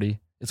Cardi.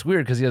 It's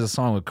weird because he has a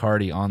song with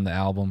Cardi on the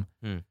album,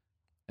 and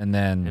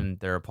then And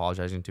they're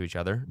apologizing to each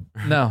other.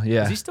 no,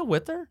 yeah, Is he still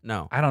with her?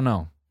 No. I don't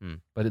know. Hmm.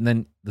 But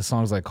then the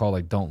song's like called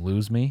like "Don't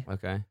Lose Me."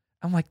 Okay.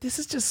 I'm like, this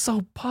is just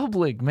so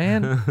public,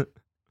 man.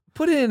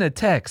 Put it in a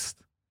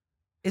text.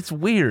 It's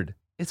weird.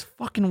 It's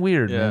fucking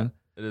weird, man.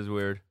 It is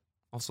weird.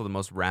 Also, the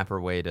most rapper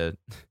way to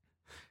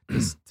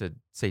to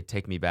say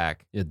 "take me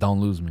back." Yeah, don't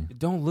lose me.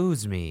 Don't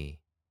lose me.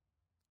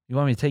 You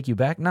want me to take you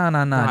back? No. No,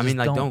 I mean,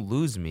 like, don't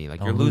lose me. Like,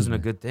 don't you're lose losing a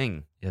me. good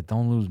thing. Yeah,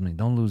 don't lose me.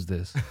 Don't lose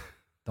this.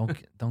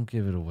 Don't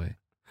give it away.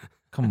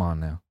 Come on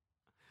now.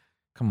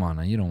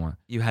 You don't want.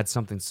 You had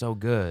something so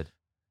good.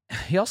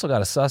 He also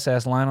got a sus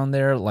ass line on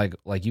there, like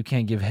you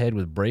can't give head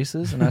with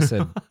braces, and I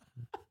said,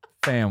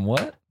 "Fam,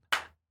 what?"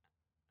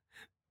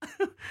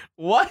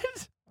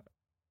 What?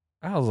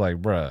 I was like,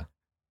 "Bruh."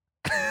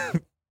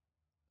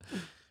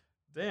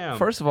 Damn.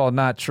 First of all,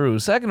 not true.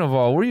 Second of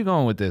all, where are you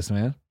going with this,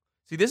 man?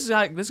 See, this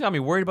got me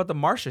worried about the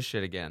Marsha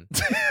shit again.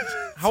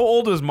 How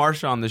old was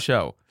Marsha on the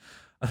show?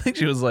 I think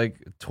she was like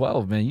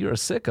 12, man. You're a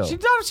sicko. She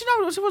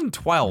wasn't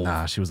 12.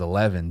 Nah, she was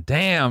 11.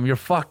 Damn, you're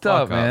fucked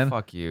Fuck up, man.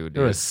 Fuck you, dude.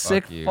 You're a Fuck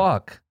sick you.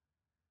 fuck.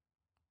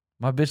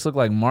 My bitch looked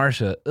like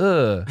Marsha.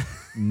 Ugh.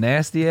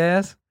 Nasty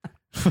ass.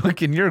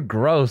 Fucking, you're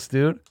gross,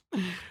 dude.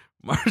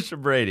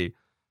 Marsha Brady.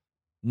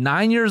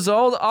 9 years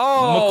old?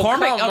 Oh,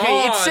 McCormick. come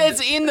Okay, on. it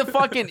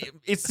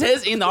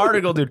says in the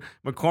article, dude.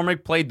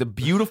 McCormick played the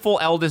beautiful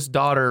eldest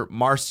daughter,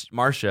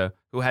 Marsha,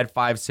 who had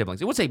 5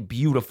 siblings. It would say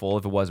beautiful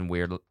if it wasn't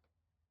weird.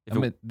 I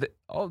mean,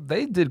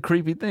 they did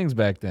creepy things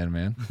back then,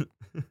 man.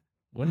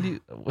 When do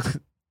you...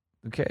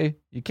 Okay?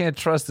 You can't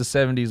trust the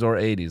 70s or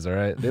 80s, all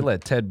right? They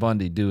let Ted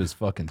Bundy do his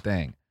fucking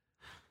thing.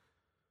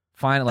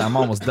 Finally, I'm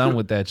almost done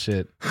with that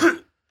shit.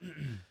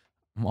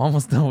 I'm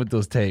almost done with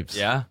those tapes.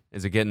 Yeah?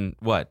 Is it getting,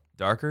 what,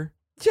 darker?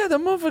 Yeah, that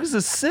motherfucker's a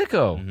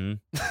sicko.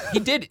 Mm-hmm. He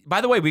did,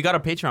 by the way, we got a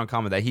Patreon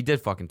comment that he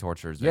did fucking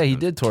torture his Yeah, he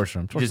victims. did torture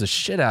him. Torture the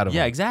shit out of him.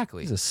 Yeah,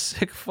 exactly. He's a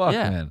sick fuck,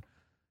 Yeah. man.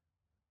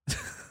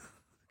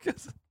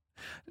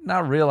 Did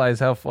not realize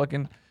how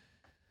fucking...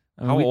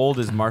 I mean, How old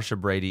is Marsha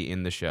Brady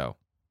in the show?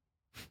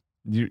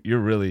 You're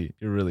really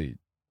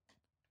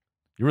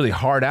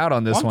hard out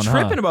on this I'm one,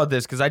 tripping about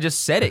this because I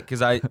just said it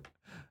because I...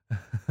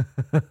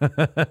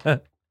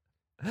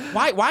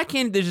 Why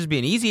can't there just be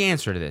an easy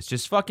answer to this?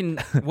 Just fucking,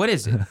 what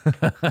is it?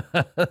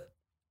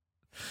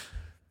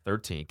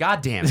 13.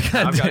 God damn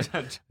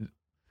it.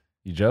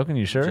 You joking?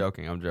 You sure?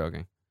 I'm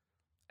joking.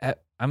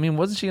 I mean,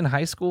 wasn't she in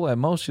high school? At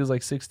most, she was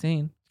like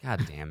 16.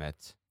 God damn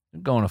it.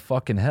 You're going to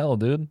fucking hell,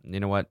 dude. You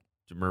know what?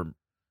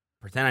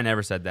 Pretend I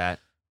never said that.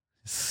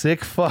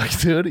 Sick fuck,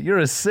 dude. You're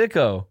a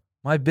sicko.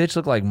 My bitch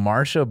looked like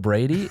Marsha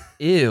Brady.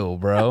 Ew,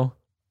 bro.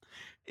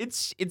 It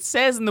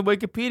says in the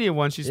Wikipedia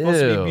one she's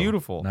supposed to be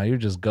beautiful. Now you're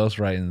just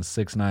ghostwriting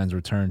 6ix9ine's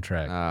return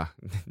track.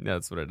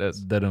 That's what it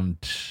is.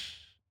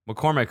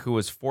 McCormick, who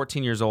was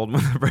 14 years old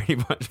when the Brady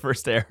Bunch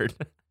first aired.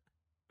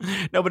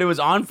 No, but it was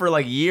on for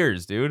like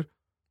years, dude.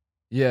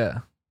 Yeah.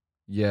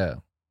 The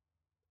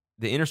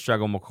inner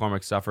struggle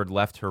McCormick suffered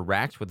left her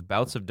racked with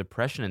bouts of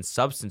depression and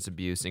substance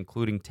abuse,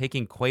 including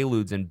taking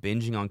Quaaludes and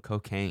binging on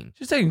cocaine.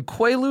 She's taking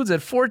Quaaludes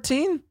at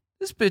 14?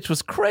 This bitch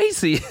was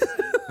crazy.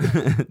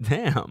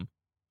 Damn.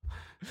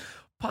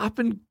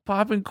 Popping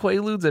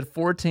Quaaludes at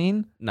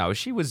 14? No,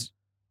 she was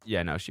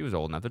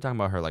old enough. They're talking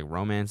about her like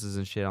romances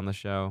and shit on the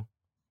show.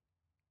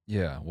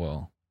 Yeah,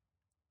 well,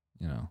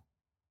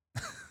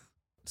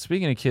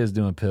 Speaking of kids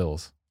doing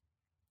pills,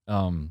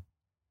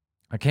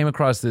 I came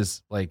across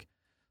this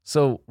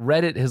so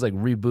Reddit has like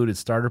rebooted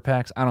starter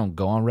packs. I don't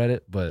go on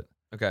Reddit, but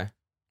okay,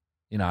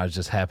 I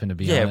just happen to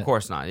be on it. Yeah, of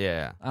course not.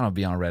 Yeah. I don't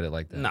be on Reddit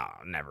like that. No,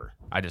 never.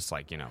 I just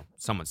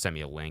someone sent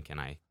me a link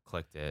and I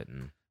clicked it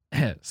and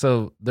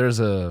so there's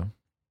a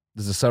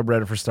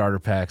subreddit for starter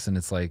packs, and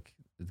it's like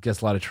it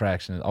gets a lot of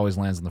traction. It always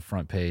lands on the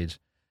front page.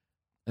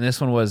 And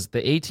this one was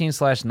the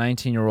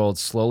 18/19-year-old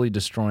slowly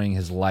destroying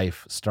his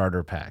life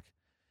starter pack.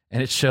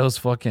 And it shows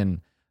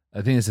fucking,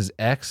 I think this is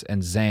X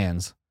and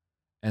Xans.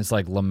 And it's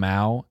like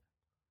Lamau.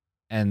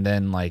 And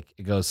then like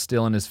it goes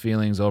still in his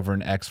feelings over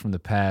an ex from the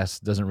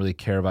past. Doesn't really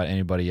care about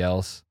anybody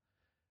else.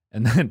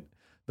 And then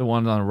the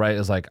one on the right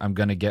is like, I'm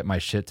going to get my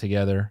shit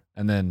together.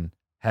 And then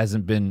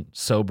hasn't been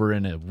sober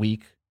in a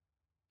week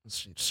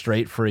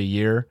straight for a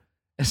year.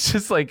 It's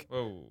just like,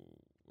 whoa,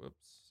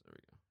 whoops, there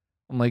we go.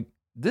 I'm like,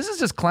 this is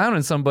just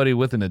clowning somebody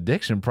with an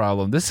addiction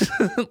problem. This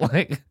isn't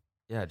like,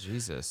 yeah,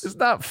 Jesus. It's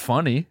not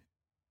funny.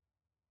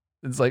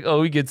 It's like,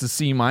 oh, he gets a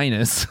C-.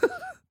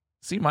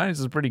 C-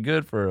 is pretty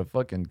good for a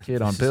fucking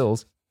kid on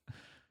pills.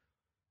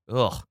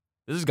 Ugh.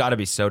 This has got to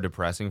be so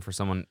depressing for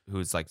someone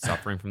who's like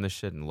suffering from this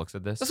shit and looks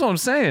at this. That's what I'm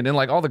saying. And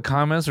like all the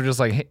comments are just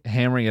like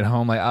hammering it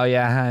home. Like, oh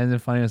yeah, isn't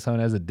it funny when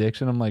someone has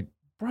addiction? I'm like,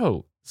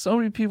 bro, so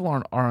many people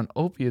are on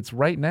opiates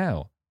right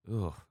now.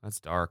 Ugh, that's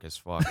dark as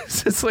fuck.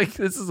 It's like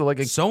this is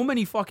like so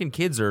many fucking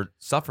kids are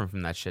suffering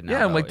from that shit now.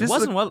 Yeah, I'm like, it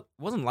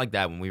wasn't like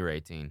that when we were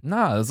 18.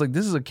 Nah, it's like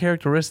this is a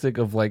characteristic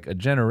of like a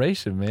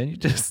generation, man. You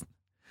just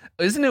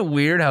isn't it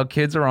weird how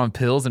kids are on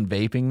pills and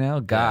vaping now?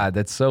 God,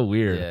 that's so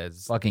weird. Yeah,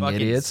 it's fucking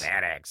idiots.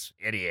 Xanax,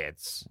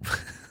 idiots.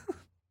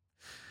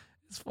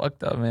 It's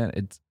fucked up, man.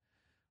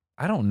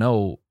 I don't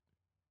know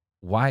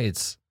why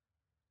it's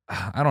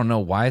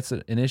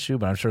an issue,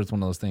 but I'm sure it's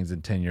one of those things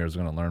in 10 years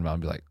we're gonna learn about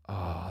and be like,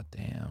 oh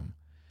damn.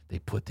 They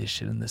put this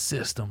shit in the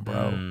system,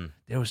 bro.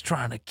 They was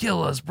trying to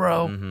kill us,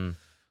 bro. Mm-hmm.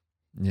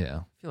 Yeah.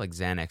 I feel like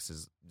Xanax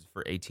is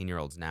for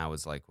 18-year-olds now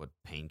is like what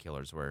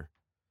painkillers were.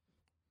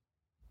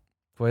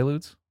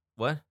 Quaaludes?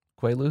 What?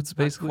 Quaaludes,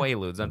 basically?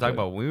 Not Quaaludes. I'm talking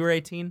about when we were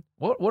 18.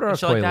 What are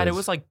shit Quaaludes? like that. It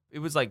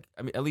was like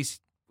I mean, at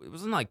least it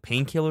wasn't like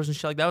painkillers and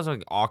shit like that. It was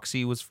like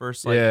Oxy was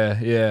first like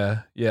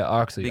yeah,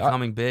 Oxy.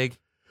 becoming big.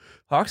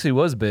 Oxy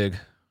was big.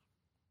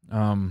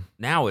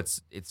 Now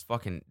it's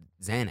fucking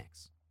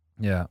Xanax.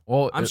 Yeah.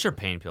 Well, I'm sure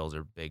pain pills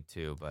are big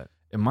too, but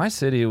in my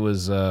city it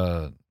was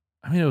it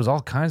was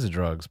all kinds of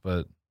drugs,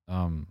 but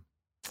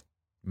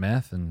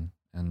meth and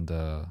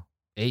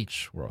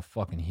H were a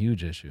fucking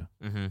huge issue.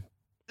 Mm-hmm.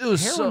 It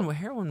was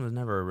heroin was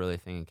never really a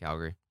thing in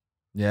Calgary.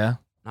 Yeah.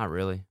 Not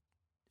really.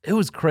 It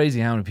was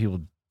crazy how many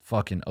people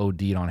fucking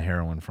OD'd on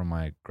heroin from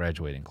my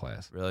graduating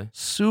class. Really?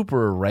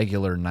 Super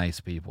regular,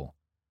 nice people.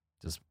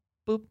 Just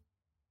boop.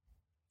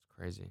 It's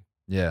crazy.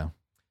 Yeah.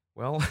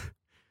 Well,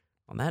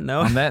 on that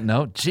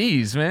note,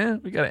 geez,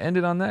 man, we got to end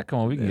it on that. Come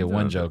on, we can get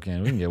one joke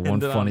in. We can get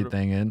one funny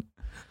thing in.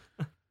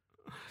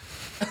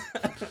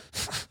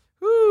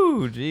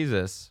 Whoo,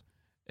 Jesus.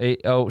 Hey,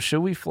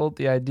 should we float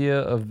the idea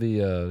of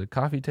the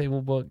coffee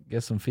table book?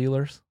 Get some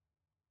feelers?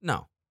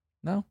 No.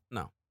 No?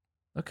 No.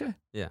 Okay.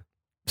 Yeah.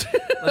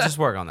 Let's just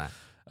work on that.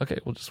 Okay,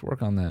 we'll just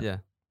work on that. Yeah.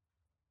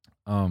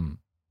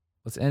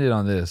 Let's end it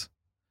on this.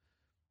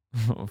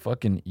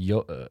 fucking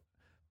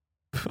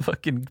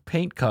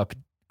paint cup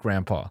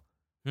grandpa.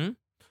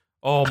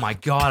 Oh my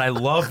God, I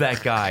love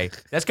that guy.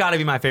 That's got to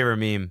be my favorite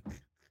meme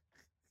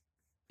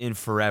in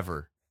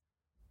forever.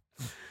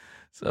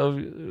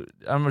 So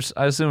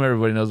I assume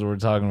everybody knows what we're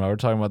talking about. We're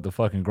talking about the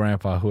fucking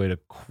grandpa who ate a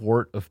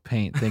quart of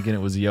paint thinking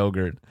it was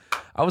yogurt.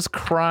 I was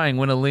crying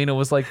when Alina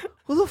was like,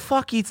 who the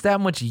fuck eats that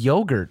much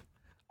yogurt?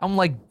 I'm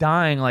like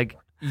dying, like,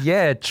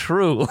 yeah,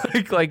 true.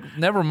 like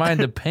never mind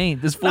the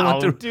paint. This fool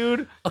went through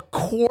dude, a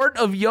quart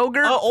of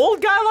yogurt. An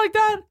old guy like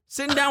that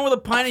sitting down with a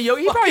pint of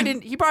yogurt.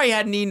 He probably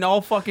hadn't eaten all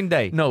fucking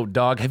day. No,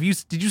 dog.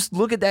 Did you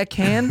look at that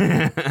can?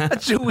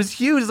 That shit was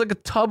huge. It's like a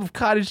tub of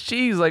cottage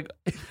cheese. Like,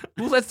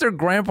 Who lets their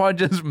grandpa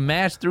just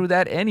mash through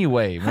that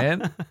anyway,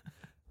 man?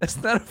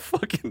 That's not a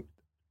fucking.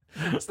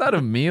 It's not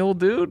a meal,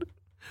 dude.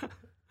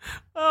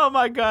 Oh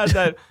my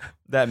god,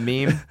 that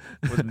meme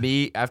with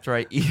me after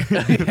I eat.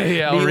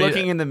 Yeah, me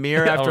looking in the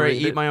mirror after I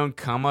read eat it. my own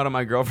cum out of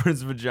my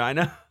girlfriend's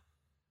vagina.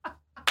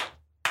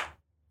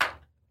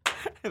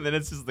 And then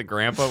it's just the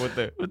grandpa with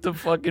the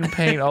fucking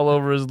paint all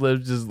over his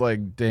lips, just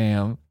like,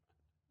 damn.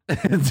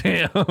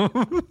 Damn.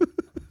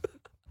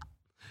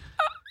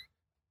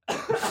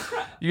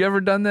 You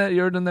ever done that?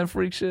 You ever done that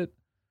freak shit?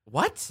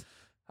 what?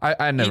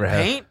 I never Eat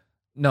have. paint?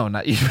 No,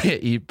 not eat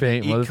paint. Eat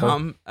paint. Eat motherfucker.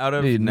 cum out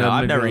of? Eat No, nothing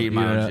I've to never go- eaten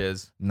my you own know.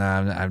 jizz.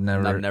 Nah, I've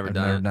never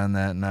done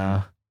that.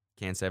 No.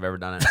 Can't say I've ever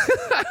done it.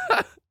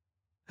 I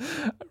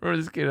remember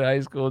this kid in high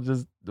school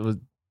just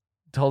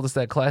told us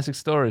that classic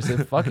story. He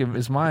said, "Fuck him,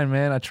 it's mine,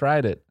 man. I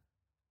tried it."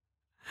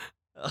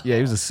 Yeah,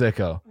 he was a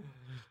sicko.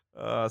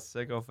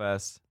 Sicko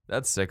fest.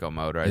 That's sicko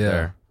mode right Yeah.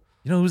 there.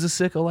 You know who's a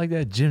sicko like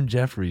that? Jim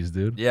Jeffries,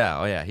 dude. Yeah.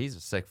 Oh yeah. He's a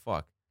sick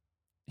fuck.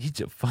 He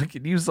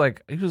was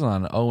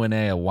on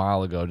O&A a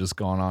while ago, just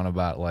going on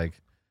about like,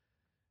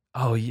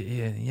 oh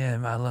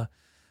yeah,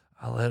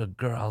 I'll let a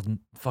girl, I'll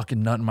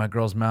fucking nut in my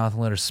girl's mouth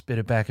and let her spit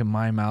it back in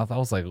my mouth. I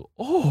was like,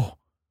 oh,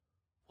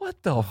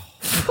 what the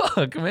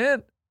fuck,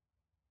 man?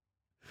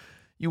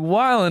 You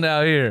wildin'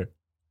 out here.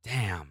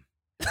 Damn.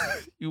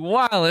 You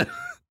wildin'.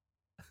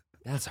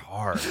 That's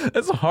hard.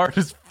 That's hard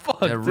as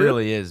fuck. It dude.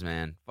 really is,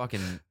 man.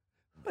 Fucking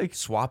Like-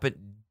 swap it,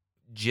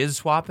 jizz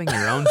swapping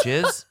your own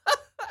jizz.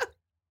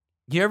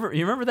 You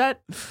remember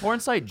that porn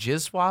site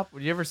Jizz Swap?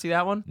 Did you ever see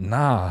that one?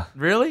 Nah,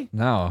 Really?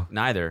 no.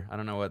 Neither. I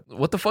don't know what.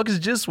 What the fuck is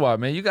Jizz Swap,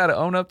 man? You got to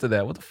own up to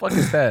that. What the fuck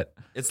is that?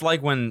 It's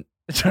like when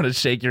Trying to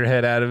shake your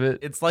head out of it.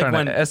 It's like Trying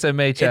when to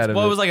SMH it's, out of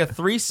well, it. it was like a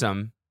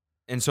threesome,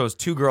 and so it's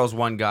 2 girls,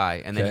 1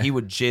 guy, and then Okay. he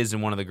would jizz in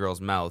one of the girls'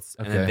 mouths,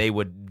 and then Okay.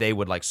 they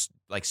would like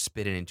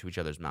spit it into each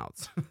other's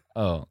mouths.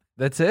 Oh,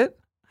 that's it?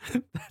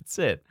 That's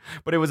it.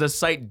 But it was a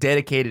site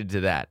dedicated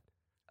to that.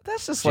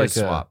 That's just Jizz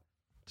Swap.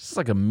 just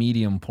like a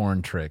medium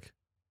porn trick.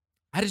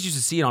 I just used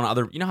to see it on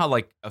other. You know how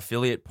like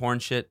affiliate porn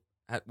shit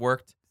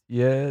worked?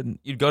 Yeah.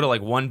 You'd go to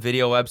like one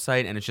video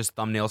website and it's just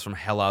thumbnails from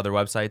hella other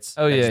websites.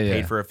 Oh, that yeah, just yeah.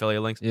 paid for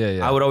affiliate links.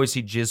 Yeah. I would always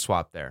see Jizz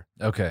Swap there.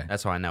 Okay.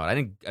 That's how I know it. I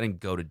didn't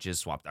go to Jizz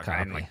Swap. I didn't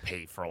Copy. like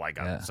pay for like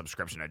a Yeah.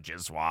 subscription to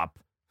Jizz Swap.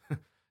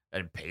 I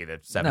didn't pay the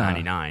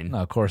 $7.99. No,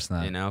 of course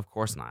not. You know, of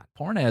course not.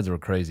 Porn ads were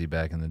crazy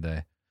back in the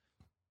day.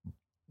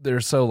 They're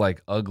so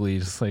like ugly,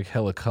 just like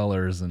hella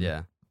colors and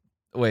Yeah.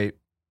 Wait,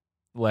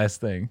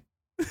 last thing.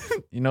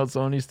 You know what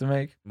someone needs to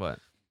make? What?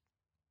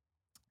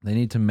 They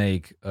need to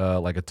make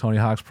like a Tony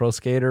Hawk's Pro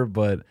Skater,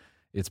 but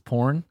it's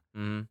porn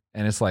Mm-hmm.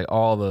 and it's like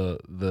all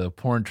the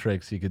porn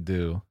tricks you could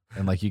do,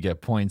 and like you get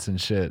points and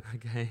shit.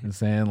 Okay. I'm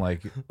saying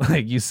like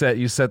you set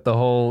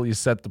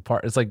the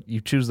part. It's like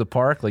you choose the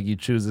park, like you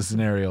choose the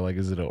scenario. Like,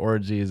 is it an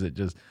orgy? Is it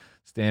just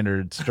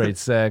standard straight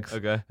sex?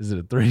 Okay. Is it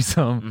a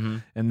threesome? Mm-hmm.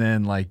 And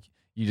then like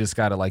you just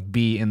gotta like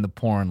be in the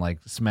porn, like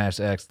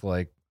smash X to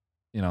like,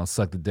 you know,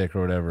 suck the dick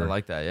or whatever. I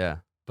like that. Yeah.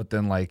 But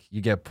then like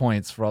you get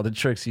points for all the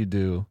tricks you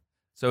do.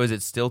 So is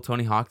it still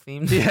Tony Hawk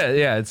themed?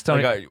 Yeah, it's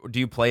Tony. Like, do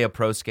you play a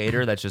pro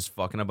skater that's just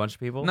fucking a bunch of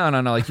people? No.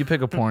 Like you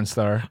pick a porn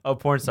star. Oh,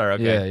 porn star.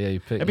 Okay. Yeah, you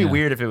pick. It'd be yeah.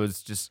 weird if it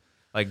was just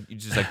like you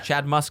just like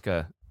Chad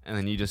Muska, and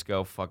then you just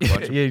go fuck a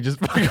bunch Yeah, you just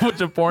fuck a bunch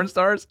of porn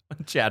stars.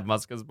 of Chad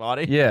Muska's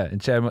body. Yeah, and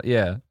Chad.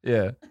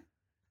 Yeah.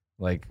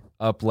 Like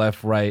up,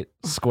 left, right,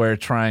 square,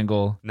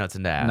 triangle, Nuts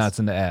and ass. nuts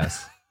in the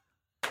ass.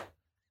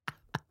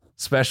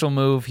 Special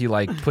move. He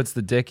like puts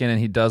the dick in and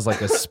he does like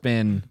a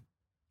spin,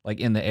 like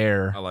in the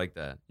air. I like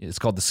that. It's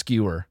called the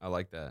skewer. I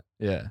like that.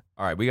 Yeah.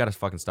 All right, we got to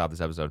fucking stop this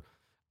episode.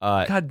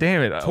 God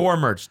damn it. Tour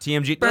merch,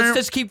 TMG. Let's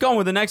just keep going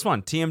with the next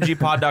one.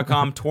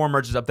 TMGpod.com. Tour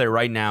merch is up there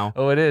right now.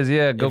 Oh, it is.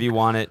 Yeah. Go. If you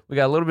want it, We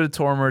got a little bit of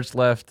tour merch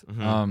left.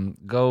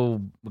 Mhm.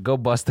 Go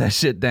bust that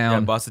shit yeah,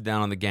 down. bust it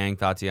down on the gang,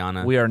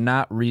 Tatiana. We are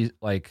not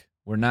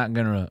we're not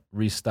gonna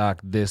restock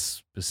this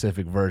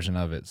specific version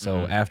of it.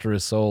 So Mhm. after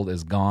it's sold,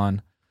 it's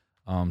gone.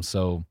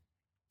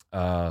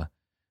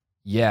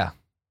 Yeah.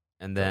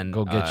 and then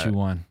Go get you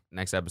one.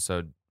 next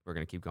episode. We're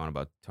gonna keep going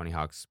about Tony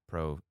Hawk's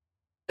Pro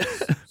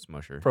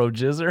Smusher, Pro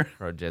Jizzer.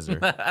 Pro Jizzer.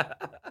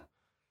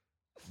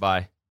 Bye.